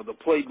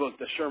playbook,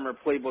 the Shurmur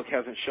playbook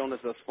hasn't shown us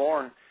thus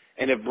far.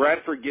 And if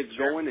Bradford gets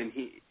going and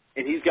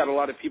he's got a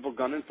lot of people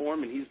gunning for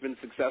him and he's been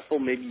successful,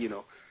 maybe,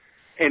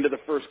 end of the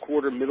first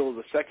quarter, middle of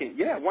the second,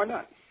 yeah, why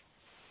not?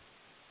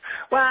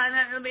 Well, and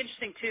it'll be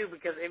interesting, too,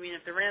 because,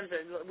 if the Rams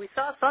we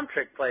saw some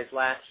trick plays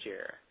last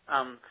year.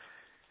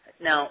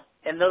 Now,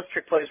 and those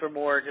trick plays were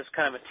more just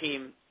kind of a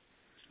team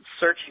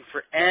searching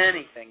for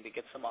anything to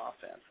get some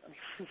offense.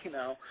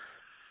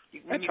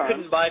 When you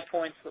couldn't buy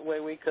points the way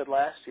we could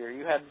last year,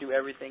 you had to do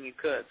everything you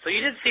could. So you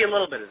did see a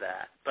little bit of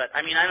that. But,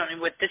 I mean, I don't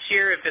know, with this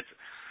year, if it's,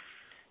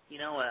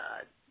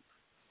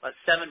 a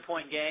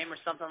 7-point game or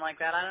something like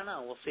that, I don't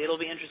know. We'll see. It'll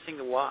be interesting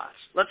to watch.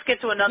 Let's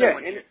get to another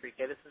one here,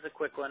 Pre-K. This is a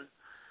quick one.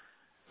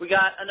 We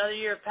got another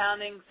year of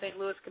pounding. St.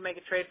 Louis can make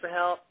a trade for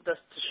help. Does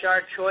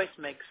Tashard Choice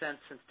make sense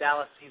since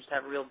Dallas seems to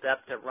have real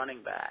depth at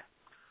running back?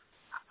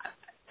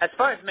 As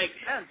far as makes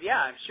sense, yeah,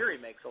 I'm sure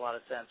he makes a lot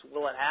of sense.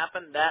 Will it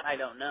happen? That I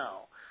don't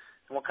know.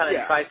 And what kind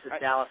of price is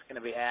Dallas going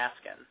to be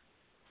asking?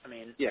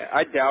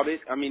 I doubt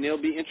it. I mean,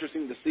 it'll be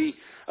interesting to see,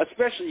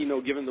 especially,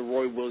 given the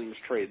Roy Williams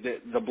trade.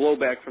 The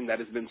blowback from that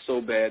has been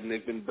so bad, and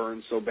they've been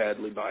burned so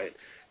badly by it,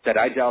 that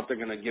I doubt they're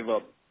going to give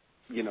up,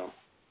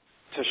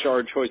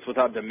 Tashard Choice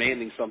without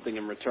demanding something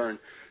in return,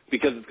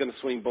 because it's going to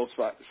swing both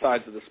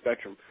sides of the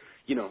spectrum.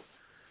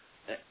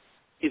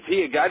 Is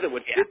he a guy that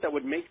would fit, that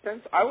would make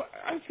sense?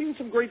 I've seen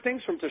some great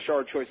things from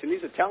Tashard Choice, and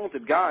he's a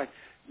talented guy.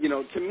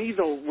 To me,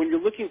 though, when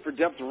you're looking for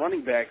depth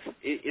running backs,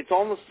 it's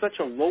almost such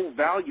a low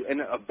value,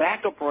 and a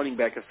backup running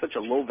back is such a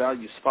low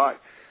value spot.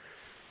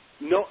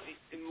 No,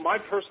 my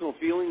personal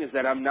feeling is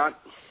that I'm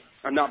not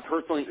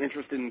personally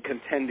interested in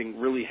contending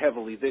really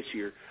heavily this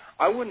year.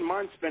 I wouldn't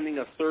mind spending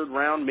a 3rd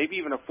round, maybe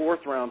even a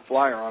 4th round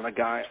flyer on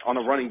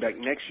a running back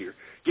next year.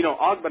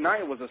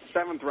 Ogbanaya was a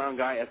 7th round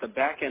guy at the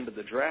back end of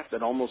the draft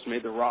that almost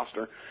made the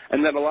roster,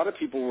 and that a lot of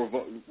people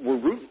were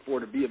rooting for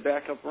to be a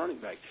backup running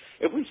back.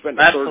 If we spend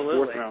a 3rd,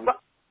 4th round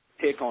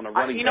pick on a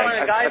running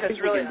back, I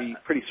think we can be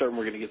pretty certain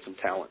we're going to get some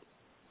talent.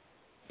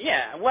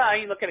 Yeah, well,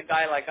 you look at a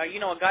guy like, a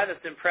guy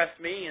that's impressed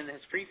me in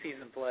his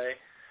preseason play.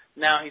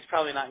 Now he's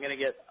probably not going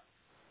to get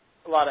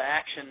a lot of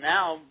action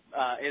now,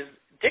 is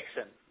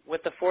Dixon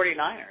with the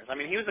 49ers. I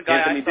mean, he was a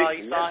guy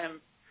you saw him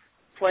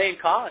play in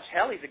college.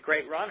 Hell, he's a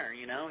great runner,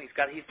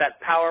 He's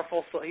that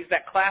powerful, he's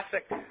that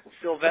classic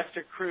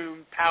Sylvester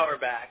Croom power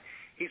back.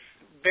 He's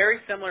very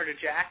similar to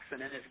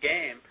Jackson in his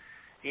game.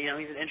 He's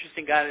an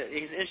interesting guy.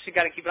 He's an interesting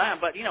guy to keep an eye on.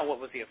 But what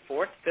was he, a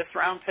 4th, 5th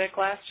round pick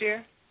last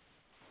year?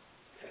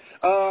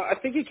 I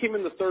think he came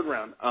in the 3rd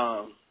round.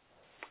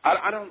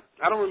 I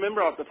don't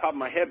remember off the top of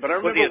my head, but I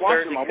remember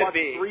watching him. I watched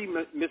 3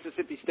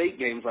 Mississippi State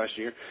games last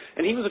year,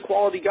 and he was a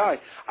quality guy.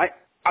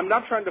 I'm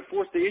not trying to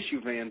force the issue,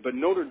 Van, but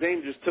Notre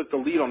Dame just took the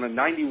lead on a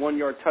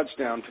 91-yard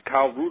touchdown to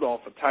Kyle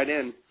Rudolph, a tight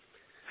end.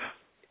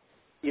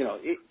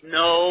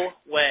 No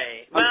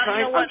way.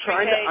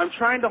 I'm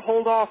trying to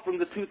hold off from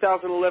the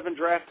 2011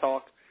 draft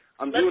talk.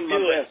 Let's doing my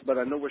best, but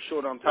I know we're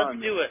short on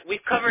time. Let's do it.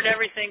 We've covered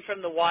everything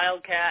from the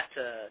Wildcat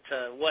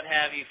to what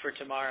have you for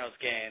tomorrow's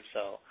game.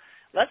 So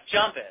let's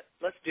jump it.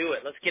 Let's do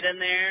it. Let's get in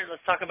there.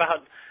 Let's talk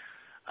about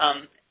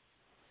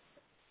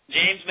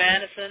James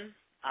Madison.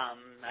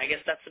 I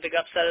guess that's the big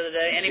upset of the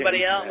day.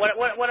 Anybody else?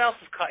 What else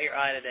has caught your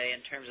eye today in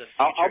terms of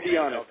future I'll be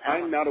honest.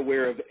 Talent? I'm not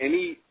aware of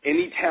any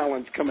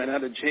talents coming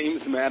out of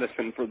James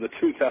Madison for the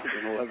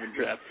 2011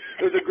 draft.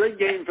 It was a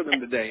great game for them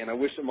today, and I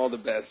wish them all the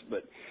best.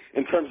 But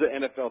in terms of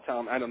NFL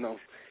talent, I don't know.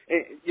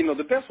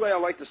 The best way I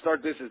like to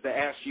start this is to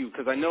ask you,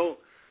 because I know,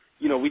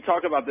 we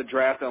talk about the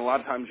draft, and a lot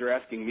of times you're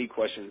asking me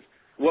questions.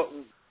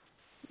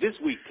 This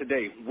week,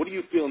 today, what are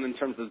you feeling in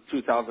terms of the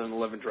 2011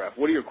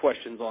 draft? What are your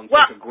questions on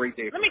such a great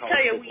day for college football? Let me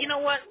tell you, you know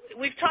what?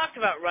 We've talked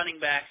about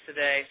running backs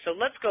today, so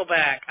let's go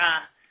back.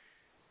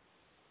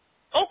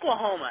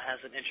 Oklahoma has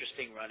an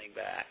interesting running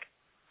back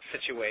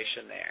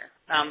situation there.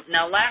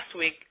 Now, last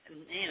week,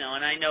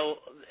 and I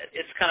know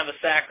it's kind of a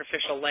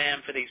sacrificial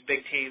lamb for these big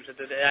teams.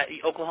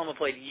 Oklahoma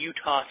played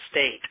Utah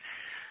State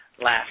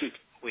last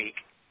week.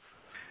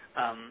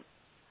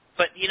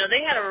 But,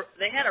 they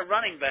had a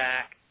running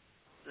back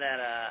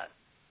that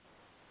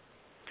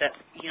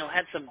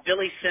had some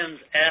Billy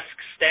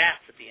Sims-esque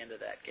stats at the end of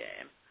that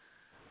game.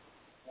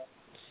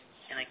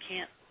 And I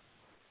can't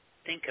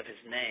think of his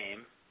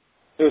name.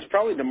 It was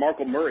probably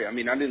DeMarco Murray. I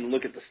mean, I didn't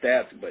look at the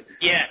stats, but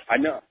I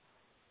know.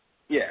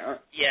 Yeah.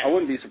 I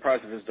wouldn't be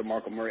surprised if it was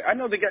DeMarco Murray. I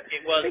know they got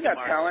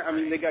talent. I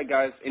mean, they got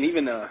guys, and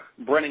even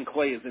Brennan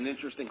Clay is an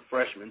interesting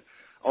freshman,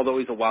 although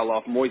he's a while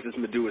off. Moises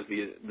Madou is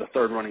the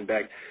 3rd running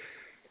back.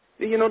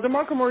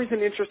 DeMarco Murray's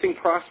an interesting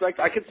prospect.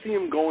 I could see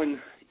him going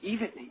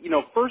even,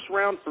 1st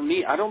round for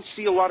me. I don't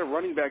see a lot of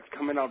running backs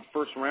coming out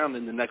 1st round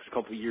in the next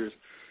couple of years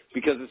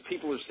because, as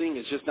people are seeing,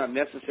 it's just not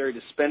necessary to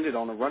spend it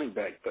on a running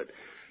back. But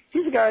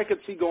he's a guy I could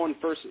see going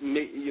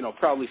 1st,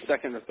 probably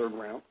 2nd or 3rd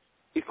round.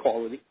 He's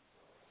quality.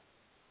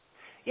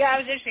 Yeah,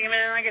 it was interesting. I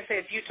mean, like I say,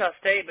 it's Utah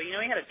State, but, he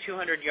had a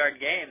 200-yard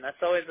game. That's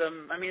always,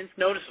 it's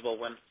noticeable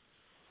when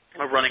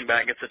a running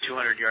back gets a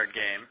 200-yard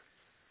game.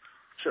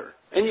 Sure.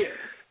 And,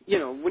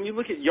 when you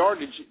look at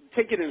yardage,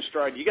 take it in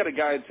stride. You got a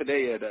guy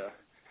today at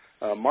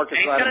Marcus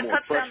Lattimore,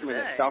 freshman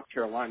at South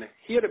Carolina.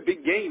 He had a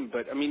big game,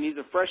 but, he's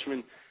a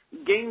freshman.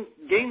 Games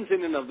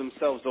in and of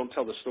themselves don't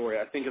tell the story.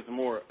 I think it's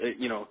more,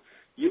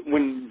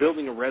 when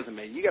building a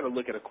resume, you got to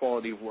look at a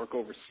quality of work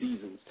over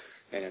seasons.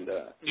 And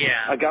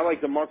a guy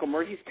like DeMarco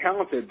Murray, he's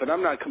talented, but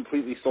I'm not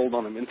completely sold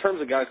on him. In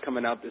terms of guys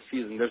coming out this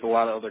season, there's a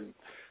lot of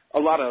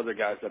other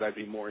guys that I'd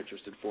be more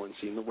interested for in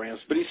seeing the Rams.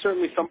 But he's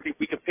certainly somebody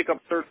we could pick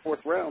up 3rd,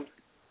 4th round.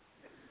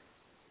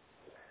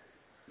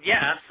 Yeah,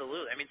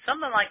 absolutely. I mean,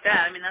 something like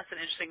that. I mean, that's an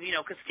interesting,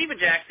 because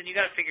Steven Jackson, you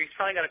got to figure he's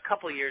probably got a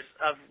couple years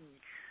of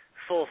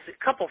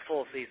couple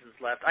full seasons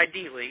left,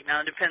 ideally.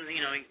 Now it depends.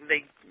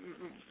 They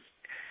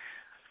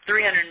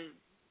 370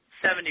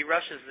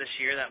 rushes this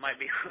year. That might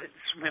be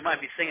we might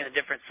be singing a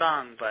different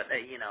song, but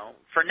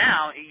for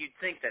now, you'd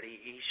think that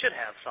he should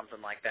have something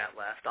like that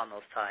left on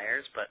those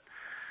tires, but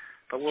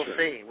we'll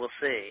see. We'll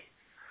see.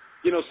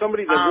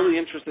 Somebody that really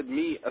interested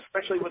me,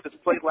 especially with his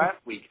play last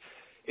week,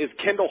 is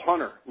Kendall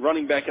Hunter,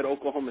 running back at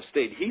Oklahoma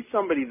State. He's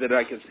somebody that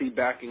I can see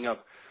backing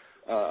up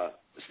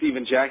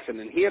Steven Jackson,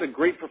 and he had a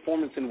great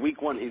performance in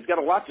Week 1. He's got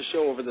a lot to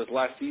show over this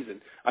last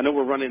season. I know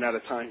we're running out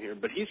of time here,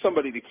 but he's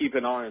somebody to keep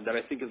an eye on that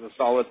I think is a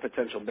solid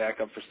potential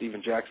backup for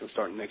Steven Jackson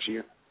starting next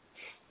year.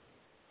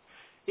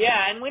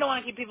 Yeah, and we don't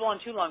want to keep people on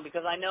too long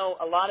because I know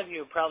a lot of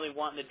you are probably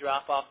wanting to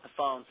drop off the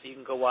phone so you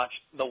can go watch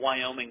the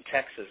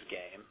Wyoming-Texas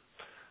game.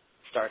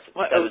 Starts at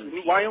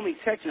 7 Wyoming,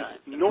 Texas,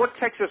 North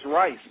Texas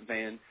Rice,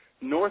 man.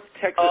 North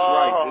Texas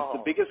Rice. It's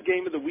the biggest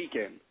game of the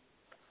weekend.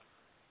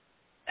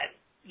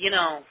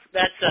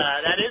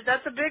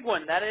 That's a big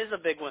one. That is a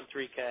big one,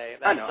 3K.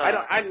 I know.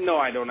 I know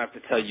I don't have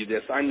to tell you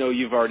this. I know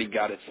you've already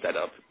got it set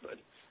up, but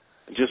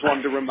I just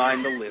wanted to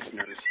remind the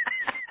listeners.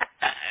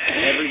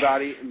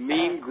 Everybody,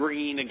 Mean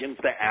Green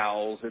against the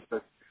Owls. It's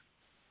the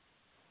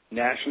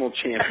national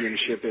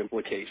championship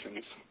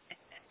implications.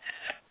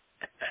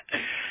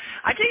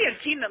 I tell you, a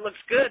team that looks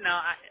good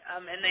now,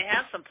 and they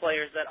have some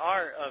players that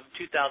are of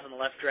 2011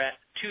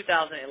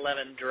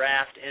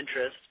 draft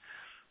interest,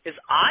 is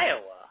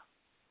Iowa.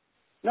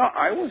 No,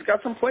 Iowa's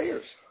got some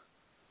players.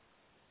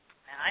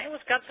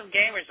 Iowa's got some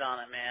gamers on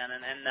it, man,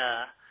 and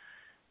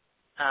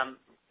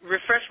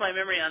refresh my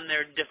memory on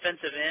their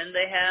defensive end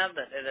they have.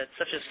 That's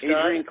such a stud.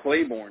 Adrian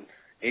Claiborne.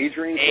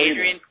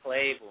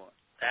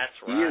 That's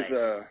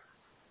right.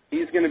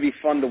 He's going to be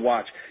fun to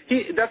watch.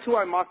 That's who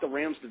I mocked the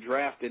Rams to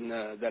draft in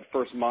that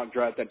first mock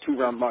draft, that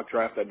 2-round mock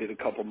draft I did a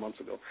couple months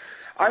ago.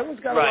 Iowa's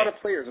got a lot of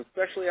players,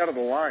 especially out of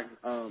the line.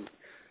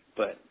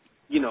 But,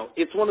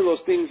 it's one of those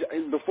things,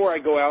 before I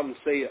go out and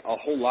say a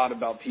whole lot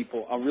about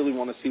people, I really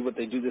want to see what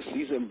they do this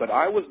season. But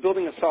Iowa's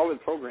building a solid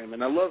program,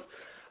 and I love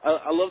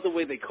the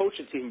way they coach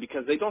a team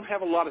because they don't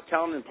have a lot of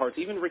talent in parts.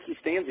 Even Ricky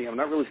Stanzi, I'm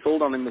not really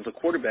sold on him as a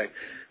quarterback,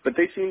 but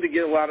they seem to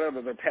get a lot out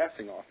of their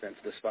passing offense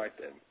despite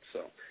that.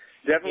 So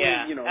definitely,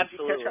 if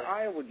you catch an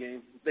Iowa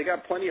game, they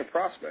got plenty of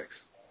prospects.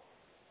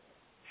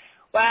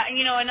 Well,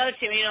 another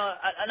team,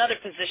 another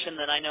position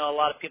that I know a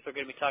lot of people are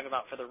going to be talking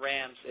about for the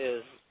Rams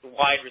is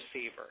wide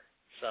receiver.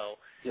 So,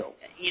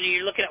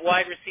 you're looking at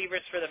wide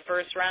receivers for the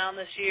first round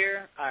this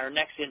year or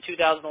next in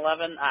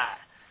 2011.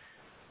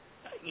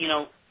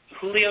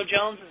 Julio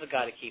Jones is a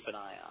guy to keep an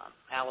eye on.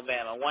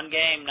 Alabama, one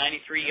game,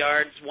 93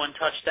 yards, one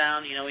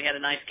touchdown. We had a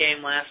nice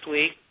game last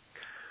week.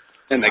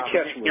 And the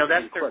catch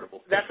was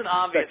incredible. That's an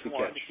obvious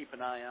one to keep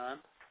an eye on.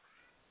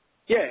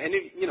 Yeah, and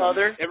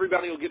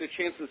everybody will get a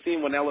chance to see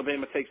him when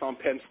Alabama takes on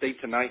Penn State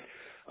tonight.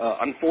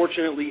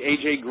 Unfortunately,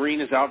 A.J.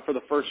 Green is out for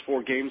the first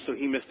 4 games, so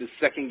he missed his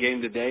second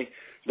game today,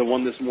 the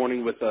one this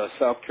morning with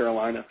South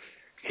Carolina.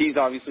 He's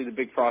obviously the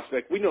big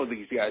prospect. We know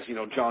these guys,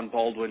 John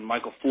Baldwin,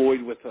 Michael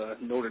Floyd with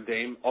Notre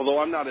Dame, although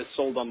I'm not as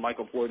sold on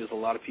Michael Floyd as a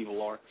lot of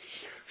people are.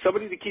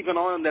 Somebody to keep an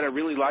eye on that I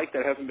really like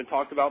that hasn't been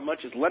talked about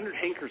much is Leonard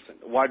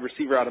Hankerson, a wide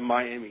receiver out of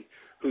Miami,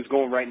 who's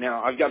going right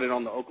now. I've got it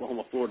on the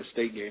Oklahoma-Florida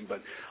State game,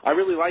 but I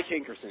really like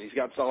Hankerson. He's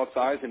got solid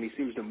size, and he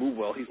seems to move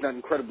well. He's not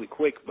incredibly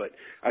quick, but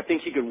I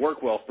think he could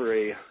work well for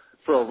a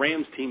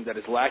Rams team that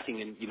is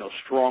lacking in,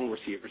 strong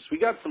receivers. We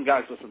got some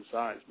guys with some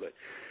size, but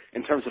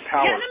in terms of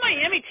power. Yeah, the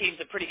Miami team's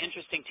a pretty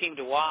interesting team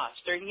to watch.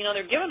 They're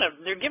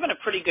giving a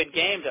pretty good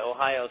game to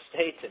Ohio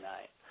State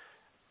tonight.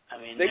 I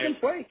mean, they can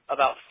play.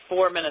 About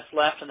 4 minutes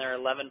left and they're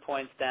 11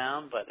 points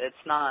down, but it's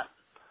not.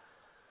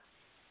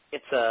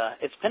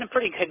 It's been a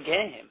pretty good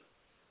game.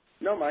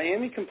 No,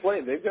 Miami can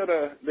play. They got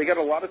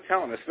a lot of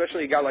talent,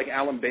 especially a guy like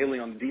Alan Bailey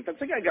on defense.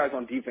 They got guys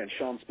on defense,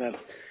 Sean Smith,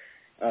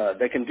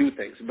 that can do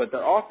things. But the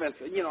offense,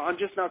 I'm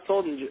just not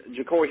sold on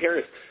Ja'Cory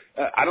Harris.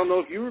 I don't know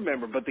if you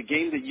remember, but the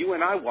game that you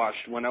and I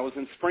watched when I was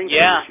in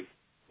Springfield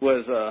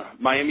was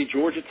Miami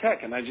Georgia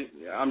Tech, and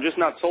I'm just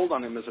not sold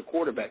on him as a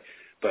quarterback.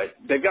 But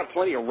they've got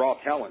plenty of raw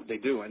talent. They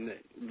do, and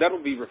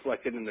that'll be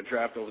reflected in the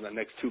draft over the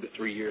next 2 to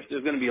 3 years.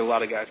 There's going to be a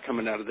lot of guys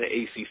coming out of the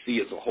ACC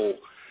as a whole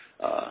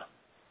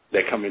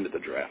that come into the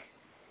draft.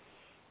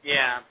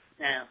 Yeah.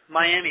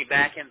 Miami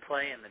back in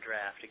play in the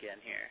draft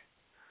again here.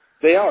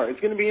 They are. It's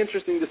going to be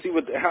interesting to see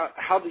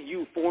how the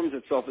U forms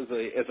itself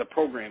as a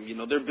program.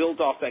 They're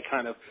built off that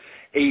kind of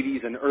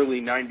 80s and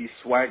early 90s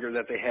swagger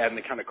that they had and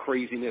the kind of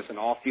craziness and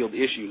off-field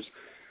issues.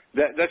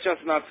 That's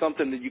just not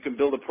something that you can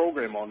build a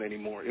program on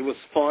anymore. It was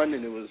fun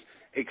and it was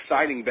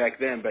exciting back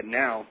then, but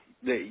now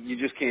you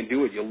just can't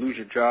do it. You'll lose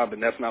your job,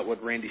 and that's not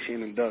what Randy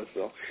Shannon does.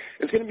 So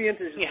it's going to be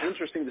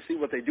interesting to see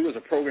what they do as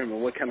a program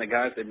and what kind of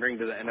guys they bring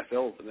to the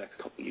NFL for the next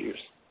couple of years.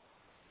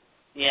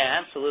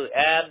 Yeah,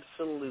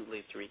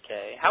 absolutely,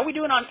 3K. How are we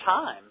doing on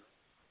time?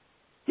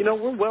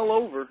 We're well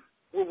over,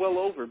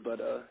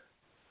 but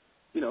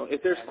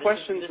if there's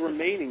questions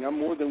remaining, I'm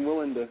more than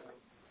willing to.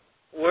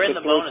 We're in the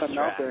bonus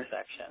track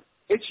section.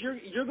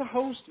 You're the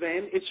host,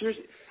 man. It's your.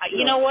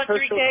 You know what,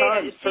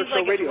 3K? It seems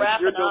like it's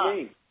wrapping up.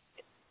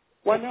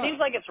 Why not? It seems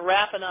like it's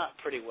wrapping up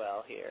pretty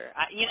well here.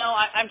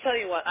 I'm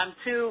telling you what. I'm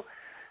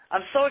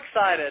so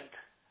excited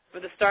for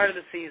the start of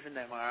the season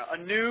tomorrow. A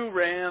new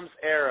Rams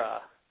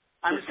era.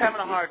 I'm just having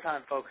a hard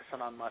time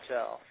focusing on much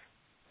else.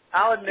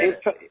 I'll admit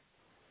it.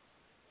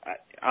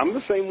 I'm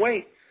the same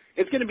way.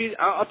 It's going to be.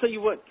 I'll tell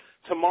you what.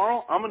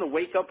 Tomorrow, I'm going to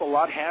wake up a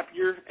lot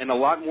happier and a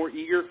lot more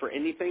eager for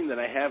anything that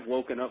I have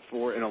woken up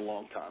for in a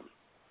long time.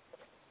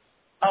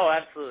 Oh,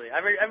 absolutely.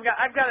 I've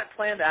got it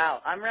planned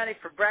out. I'm ready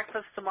for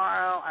breakfast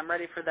tomorrow. I'm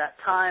ready for that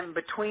time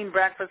between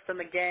breakfast and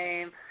the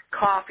game,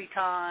 coffee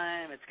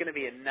time. It's going to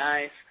be a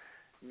nice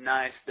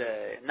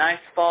day. Nice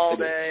fall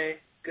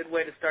day. Good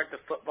way to start the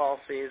football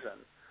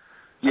season.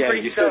 Yeah,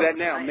 you say that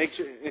now.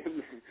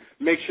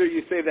 Make sure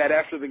you say that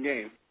after the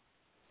game.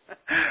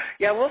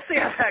 Yeah, we'll see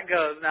how that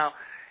goes. Now,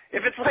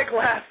 if it's like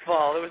last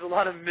fall, there was a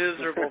lot of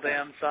miserable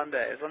damn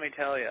Sundays, let me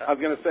tell you. I was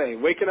going to say,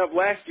 waking up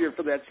last year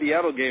for that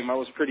Seattle game, I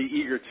was pretty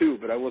eager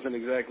too, but I wasn't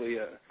exactly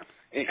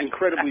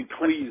incredibly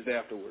pleased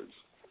afterwards.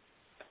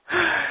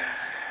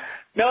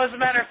 No, as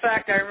a matter of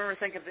fact, I remember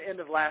thinking at the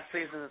end of last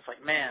season, it's like,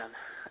 man,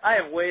 I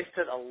have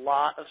wasted a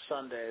lot of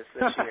Sundays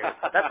this year.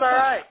 That's all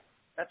right.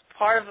 That's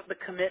part of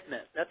the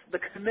commitment. That's the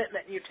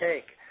commitment you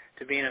take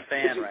to being a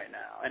fan right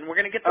now. And we're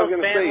going to get those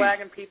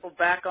bandwagon people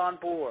back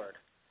on board.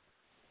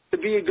 To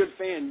be a good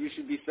fan, you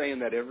should be saying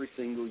that every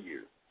single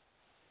year.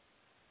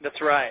 That's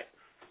right.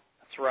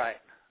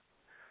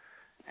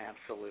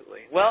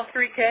 Absolutely. Well,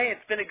 3K,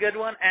 it's been a good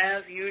one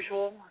as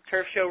usual.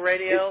 Turf Show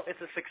Radio,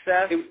 it's a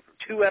success.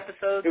 2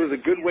 episodes. It was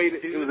a good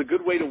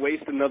way to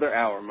waste another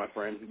hour, my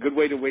friend. A good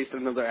way to waste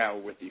another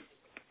hour with you.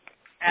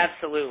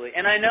 Absolutely.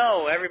 And I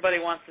know everybody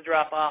wants to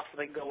drop off so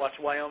they can go watch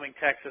Wyoming,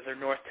 Texas, or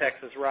North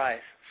Texas Rice.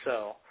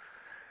 So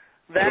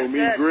that's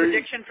it.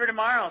 Prediction for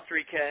tomorrow,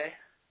 3K.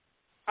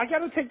 I got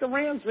to take the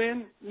Rams,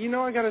 man.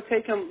 I got to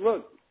take them.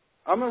 Look,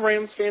 I'm a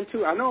Rams fan,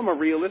 too. I know I'm a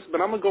realist, but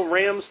I'm going to go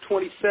Rams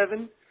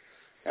 27.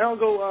 And I'll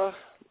go,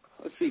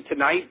 let's see,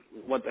 tonight,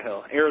 what the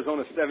hell,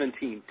 Arizona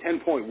 17,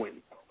 10-point win.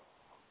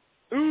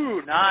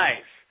 Ooh,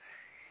 nice.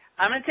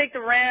 I'm going to take the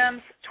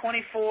Rams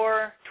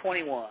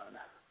 24-21.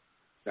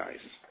 Nice.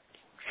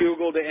 Field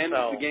goal to end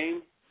the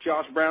game.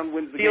 Josh Brown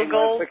wins the game. Field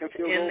goal second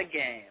field goal in the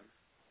game.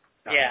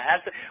 Nice. Yeah.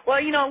 Well,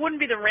 it wouldn't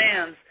be the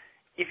Rams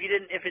if you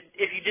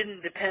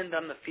didn't depend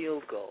on the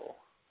field goal.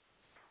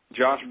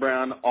 Josh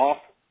Brown off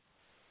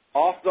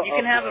the. You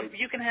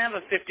can have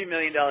a $50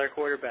 million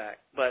quarterback,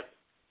 but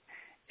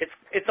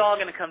it's all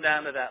going to come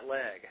down to that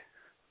leg.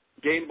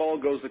 Game ball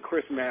goes to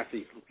Chris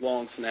Massey,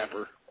 long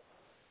snapper.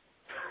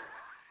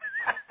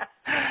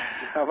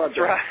 How about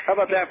that? Right. How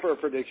about that for a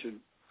prediction?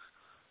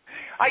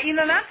 That's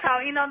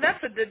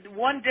the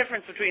one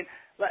difference between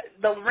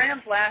the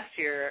Rams last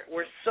year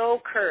were so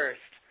cursed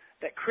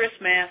that Chris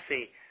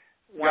Massey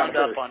wound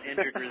up on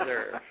injured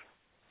reserve.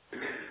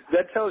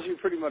 That tells you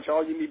pretty much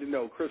all you need to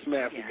know. Chris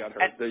Massey got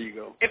hurt. There you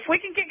go. If we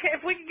can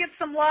get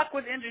some luck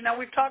with injury, now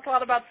we've talked a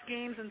lot about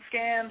schemes and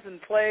scams and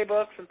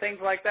playbooks and things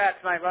like that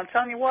tonight. But I'm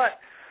telling you what,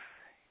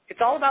 it's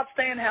all about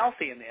staying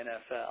healthy in the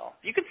NFL.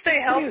 You can stay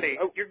healthy,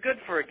 you're good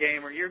for a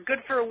game, or you're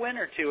good for a win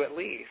or two at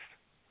least.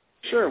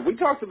 Sure, we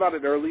talked about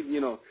it early.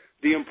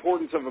 The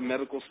importance of a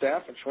medical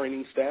staff, a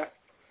training staff.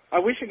 I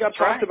wish it got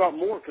talked about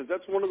more because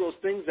that's one of those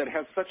things that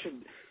has such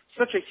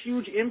a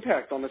huge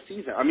impact on the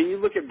season. I mean, you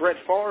look at Brett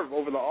Favre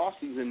over the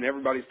offseason and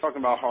everybody's talking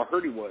about how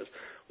hurt he was.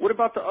 What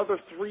about the other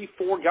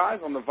 3-4 guys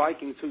on the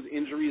Vikings whose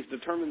injuries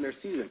determined their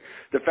season?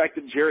 The fact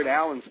that Jared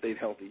Allen stayed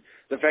healthy.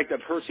 The fact that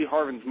Percy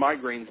Harvin's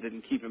migraines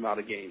didn't keep him out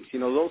of games.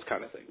 Those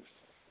kind of things.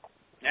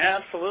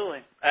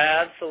 Absolutely,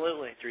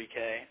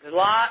 3K.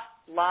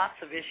 Lots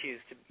of issues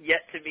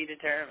yet to be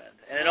determined,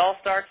 and it all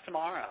starts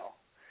tomorrow.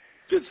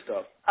 Good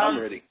stuff. I'm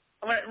ready.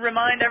 I'm going to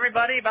remind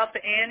everybody about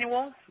the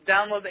annual.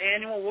 Download the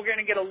annual. We're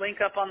going to get a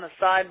link up on the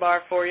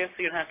sidebar for you,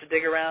 so you don't have to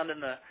dig around in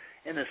the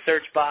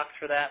search box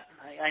for that.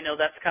 I know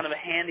that's kind of a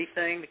handy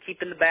thing to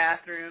keep in the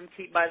bathroom,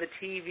 keep by the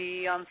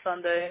TV on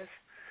Sundays,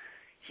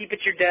 keep at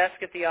your desk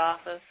at the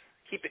office,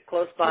 keep it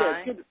close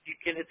by. Yeah,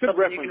 good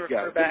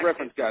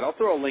reference guide. I'll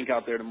throw a link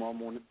out there tomorrow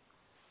morning.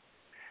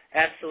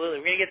 Absolutely.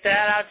 We're going to get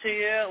that out to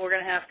you. We're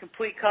going to have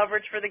complete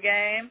coverage for the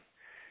game.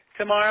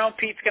 Tomorrow,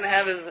 Pete's going to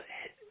have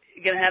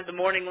the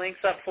morning links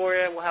up for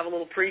you. We'll have a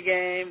little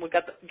pregame. We've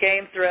got the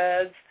game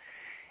threads.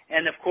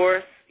 And, of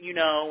course,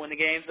 when the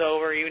game's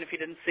over, even if you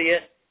didn't see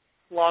it,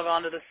 log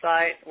on to the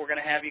site. We're going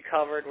to have you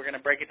covered. We're going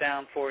to break it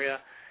down for you.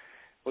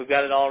 We've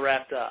got it all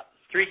wrapped up.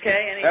 3K,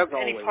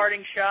 any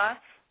parting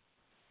shots?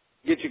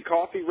 Get your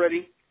coffee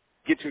ready.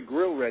 Get your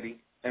grill ready.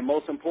 And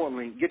most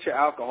importantly, get your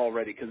alcohol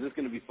ready because it's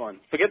going to be fun.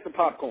 Forget the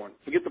popcorn.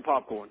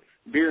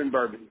 Beer and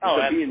bourbon. It's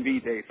a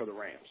B&B day for the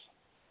Rams.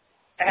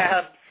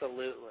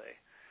 Absolutely.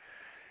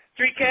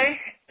 3K,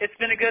 it's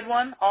been a good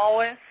one,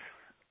 always.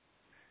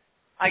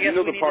 I guess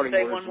we need to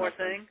say one more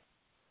thing.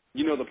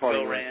 You know the party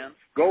Go Rams.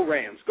 Go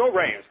Rams. Go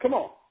Rams. Come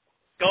on.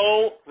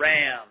 Go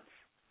Rams.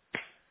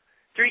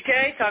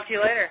 3K, talk to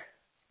you later.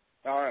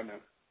 All right,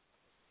 man.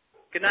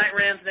 Good night,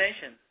 Rams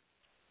Nation.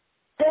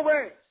 Go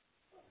Rams.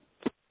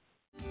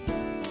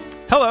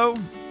 Hello,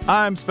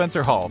 I'm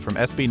Spencer Hall from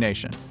SB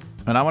Nation,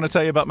 and I want to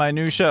tell you about my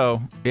new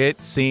show, It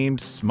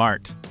Seems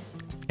Smart.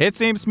 It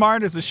Seems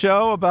Smart is a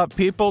show about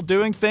people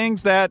doing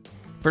things that,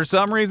 for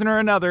some reason or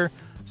another,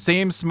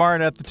 seem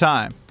smart at the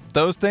time.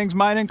 Those things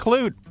might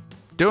include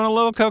doing a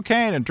little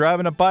cocaine and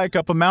driving a bike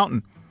up a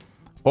mountain.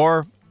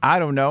 Or, I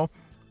don't know,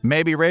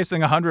 maybe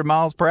racing 100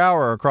 miles per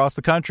hour across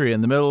the country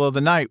in the middle of the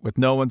night with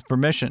no one's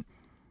permission.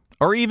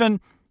 Or even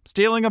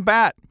stealing a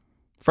bat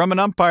from an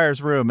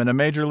umpire's room in a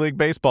Major League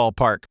Baseball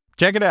park.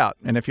 Check it out,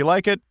 and if you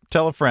like it,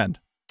 tell a friend.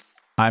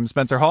 I'm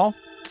Spencer Hall.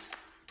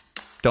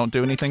 Don't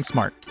do anything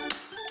smart.